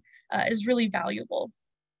inflection, is really valuable.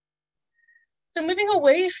 So moving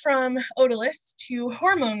away from otoliths to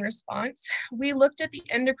hormone response, we looked at the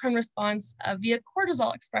endocrine response via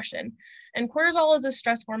cortisol expression. And cortisol is a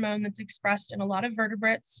stress hormone that's expressed in a lot of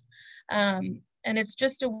vertebrates. And it's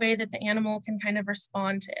just a way that the animal can kind of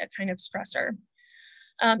respond to a kind of stressor.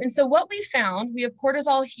 And so what we found, we have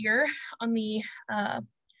cortisol here on the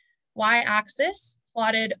y-axis,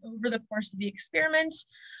 plotted over the course of the experiment.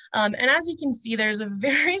 And as you can see, there's a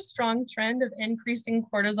very strong trend of increasing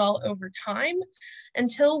cortisol over time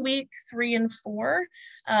until week 3 and 4,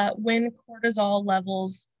 when cortisol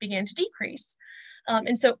levels began to decrease.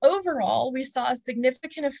 And so overall, we saw a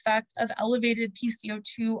significant effect of elevated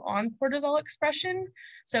PCO2 on cortisol expression.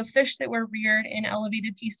 So fish that were reared in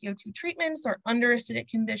elevated PCO2 treatments or under acidic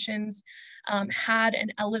conditions had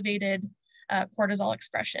an elevated cortisol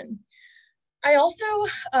expression. I also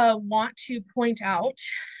want to point out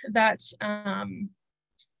that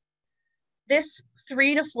this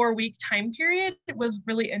 3 to 4 week time period was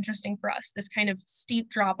really interesting for us. This kind of steep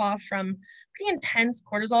drop off from pretty intense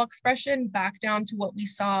cortisol expression back down to what we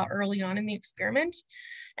saw early on in the experiment.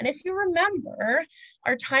 And if you remember,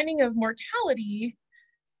 our timing of mortality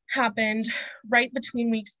happened right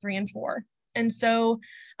between weeks 3 and 4. And so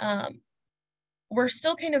we're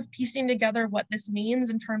still kind of piecing together what this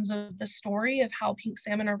means in terms of the story of how pink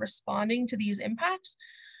salmon are responding to these impacts.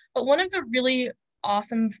 But one of the really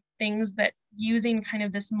awesome things that using kind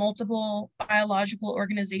of this multiple biological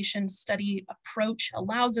organization study approach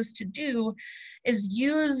allows us to do is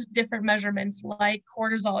use different measurements like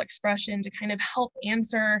cortisol expression to kind of help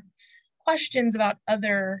answer questions about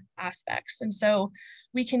other aspects. And so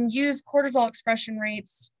we can use cortisol expression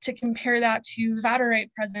rates to compare that to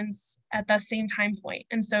vaterite presence at the same time point.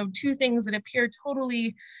 And so two things that appear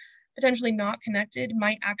totally potentially not connected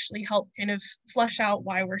might actually help kind of flesh out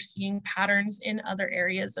why we're seeing patterns in other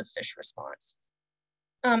areas of fish response.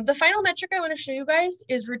 The final metric I want to show you guys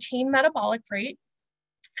is routine metabolic rate.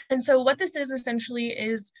 And so what this is essentially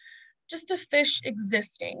is just a fish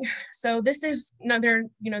existing. So this is,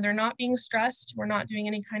 they're not being stressed. We're not doing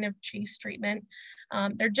any kind of chase treatment.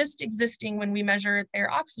 They're just existing when we measure their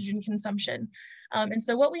oxygen consumption. And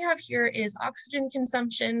so what we have here is oxygen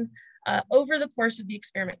consumption over the course of the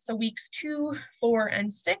experiment. So weeks 2, 4,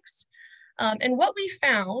 and 6. And what we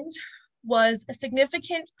found was a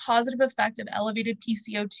significant positive effect of elevated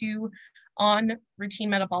PCO2 on routine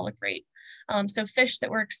metabolic rate. So fish that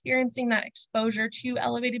were experiencing that exposure to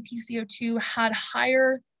elevated PCO2 had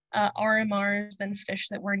higher RMRs than fish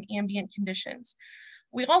that were in ambient conditions.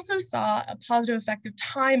 We also saw a positive effect of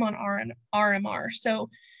time on RMR. So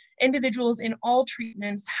individuals in all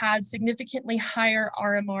treatments had significantly higher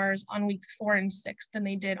RMRs on weeks 4 and 6 than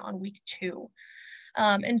they did on week 2.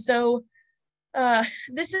 And so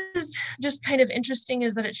this is just kind of interesting,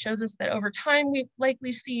 is that it shows us that over time we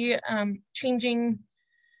likely see changing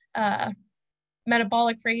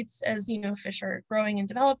metabolic rates as fish are growing and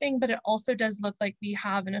developing, but it also does look like we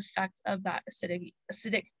have an effect of that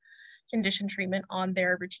acidic condition treatment on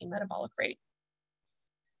their routine metabolic rate.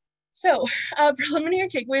 So preliminary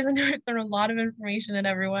takeaways, I know I've thrown a lot of information at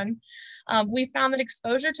everyone. We found that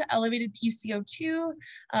exposure to elevated PCO2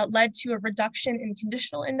 led to a reduction in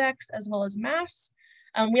conditional index as well as mass.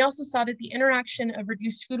 We also saw that the interaction of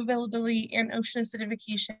reduced food availability and ocean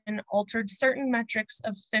acidification altered certain metrics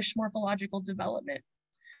of fish morphological development.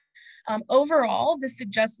 Overall, this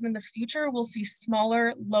suggests that in the future, we'll see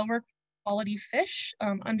smaller, lower quality fish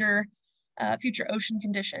under future ocean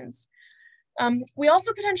conditions. We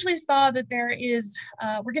also potentially saw that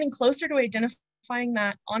we're getting closer to identifying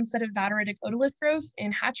that onset of vateritic otolith growth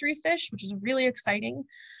in hatchery fish, which is really exciting.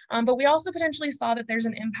 But we also potentially saw that there's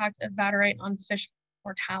an impact of vaterite on fish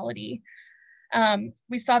mortality.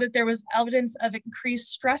 We saw that there was evidence of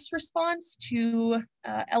increased stress response to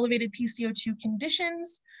elevated PCO2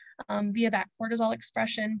 conditions via that cortisol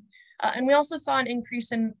expression. And we also saw an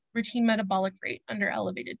increase in routine metabolic rate under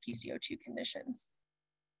elevated PCO2 conditions.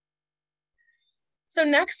 So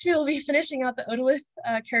next we will be finishing out the otolith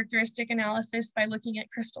characteristic analysis by looking at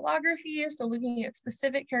crystallography. So looking at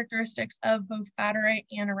specific characteristics of both vaterite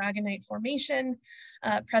and aragonite formation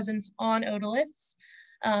presence on otoliths,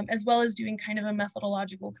 as well as doing kind of a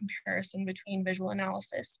methodological comparison between visual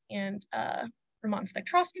analysis and Raman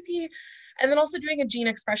spectroscopy, and then also doing a gene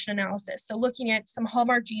expression analysis. So looking at some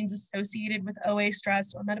hallmark genes associated with OA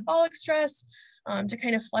stress or metabolic stress to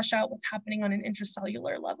kind of flesh out what's happening on an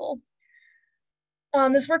intracellular level.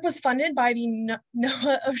 This work was funded by the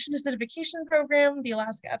NOAA Ocean Acidification Program, the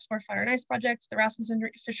Alaska Epsmore Fire and Ice Project, the Rasmussen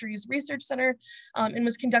Fisheries Research Center, and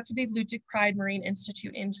was conducted at Lutic Pride Marine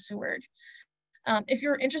Institute in Seward. If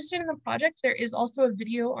you're interested in the project, there is also a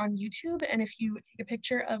video on YouTube, and if you take a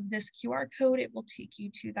picture of this QR code, it will take you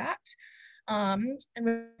to that. And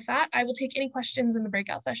with that, I will take any questions in the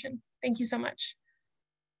breakout session. Thank you so much.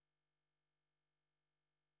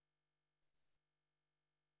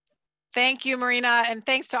 Thank you, Marina, and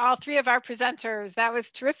thanks to all three of our presenters. That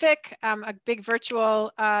was terrific. A big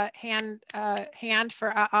virtual hand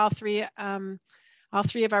for all three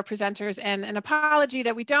of our presenters, and an apology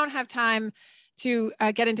that we don't have time to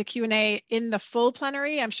get into Q&A in the full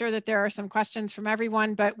plenary. I'm sure that there are some questions from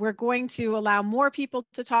everyone, but we're going to allow more people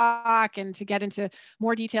to talk and to get into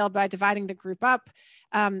more detail by dividing the group up.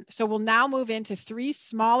 So we'll now move into 3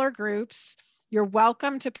 smaller groups. You're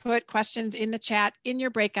welcome to put questions in the chat in your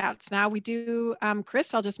breakouts. Now we do,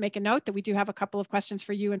 Chris, I'll just make a note that we do have a couple of questions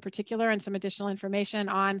for you in particular and some additional information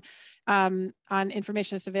on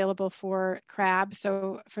information that's available for crab.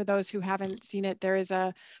 So for those who haven't seen it, there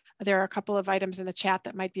are a couple of items in the chat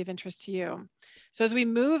that might be of interest to you. So as we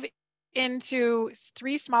move into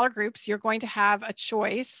 3 smaller groups, you're going to have a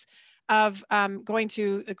choice of going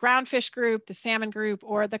to the groundfish group, the salmon group,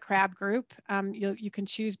 or the crab group. You can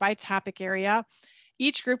choose by topic area.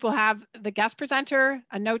 Each group will have the guest presenter,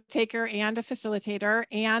 a note taker, and a facilitator.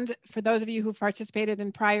 And for those of you who've participated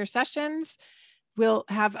in prior sessions, we'll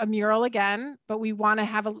have a mural again, but we want to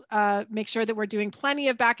have make sure that we're doing plenty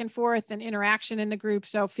of back and forth and interaction in the group.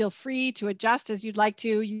 So feel free to adjust as you'd like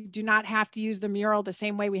to. You do not have to use the mural the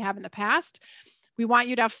same way we have in the past. We want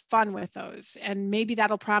you to have fun with those, and maybe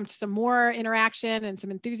that'll prompt some more interaction and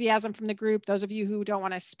some enthusiasm from the group. Those of you who don't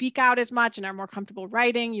want to speak out as much and are more comfortable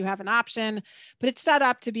writing, you have an option, but it's set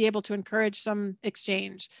up to be able to encourage some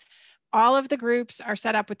exchange. All of the groups are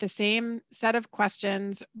set up with the same set of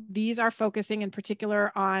questions. These are focusing in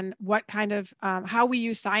particular on what kind of, how we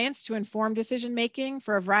use science to inform decision-making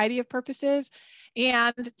for a variety of purposes,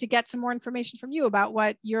 and to get some more information from you about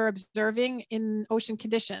what you're observing in ocean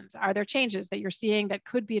conditions. Are there changes that you're seeing that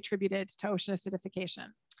could be attributed to ocean acidification?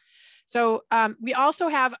 So we also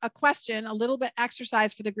have a question, a little bit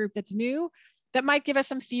exercise for the group that's new, that might give us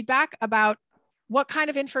some feedback about what kind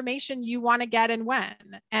of information you want to get and when.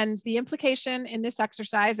 And the implication in this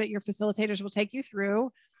exercise that your facilitators will take you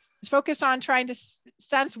through is focused on trying to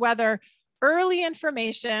sense whether early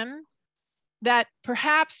information that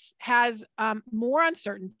perhaps has more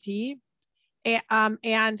uncertainty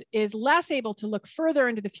and is less able to look further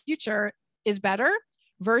into the future is better,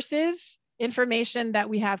 versus information that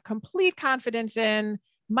we have complete confidence in,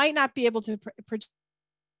 might not be able to project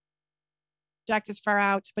as far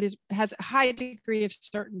out, but has a high degree of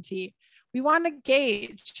certainty. We want to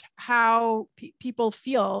gauge how people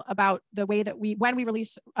feel about the way that when we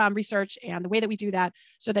release research and the way that we do that,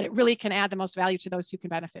 so that it really can add the most value to those who can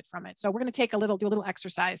benefit from it. So we're going to do a little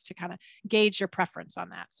exercise to kind of gauge your preference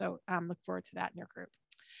on that. So look forward to that in your group.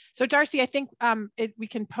 So Darcy, I think we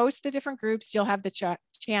can post the different groups. You'll have the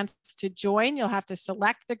chance to join. You'll have to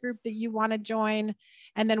select the group that you want to join,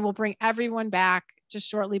 and then we'll bring everyone back just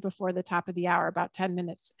shortly before the top of the hour, about 10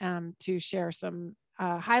 minutes, to share some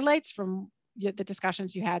highlights from the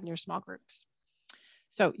discussions you had in your small groups.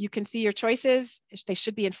 So you can see your choices. They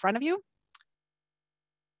should be in front of you.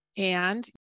 And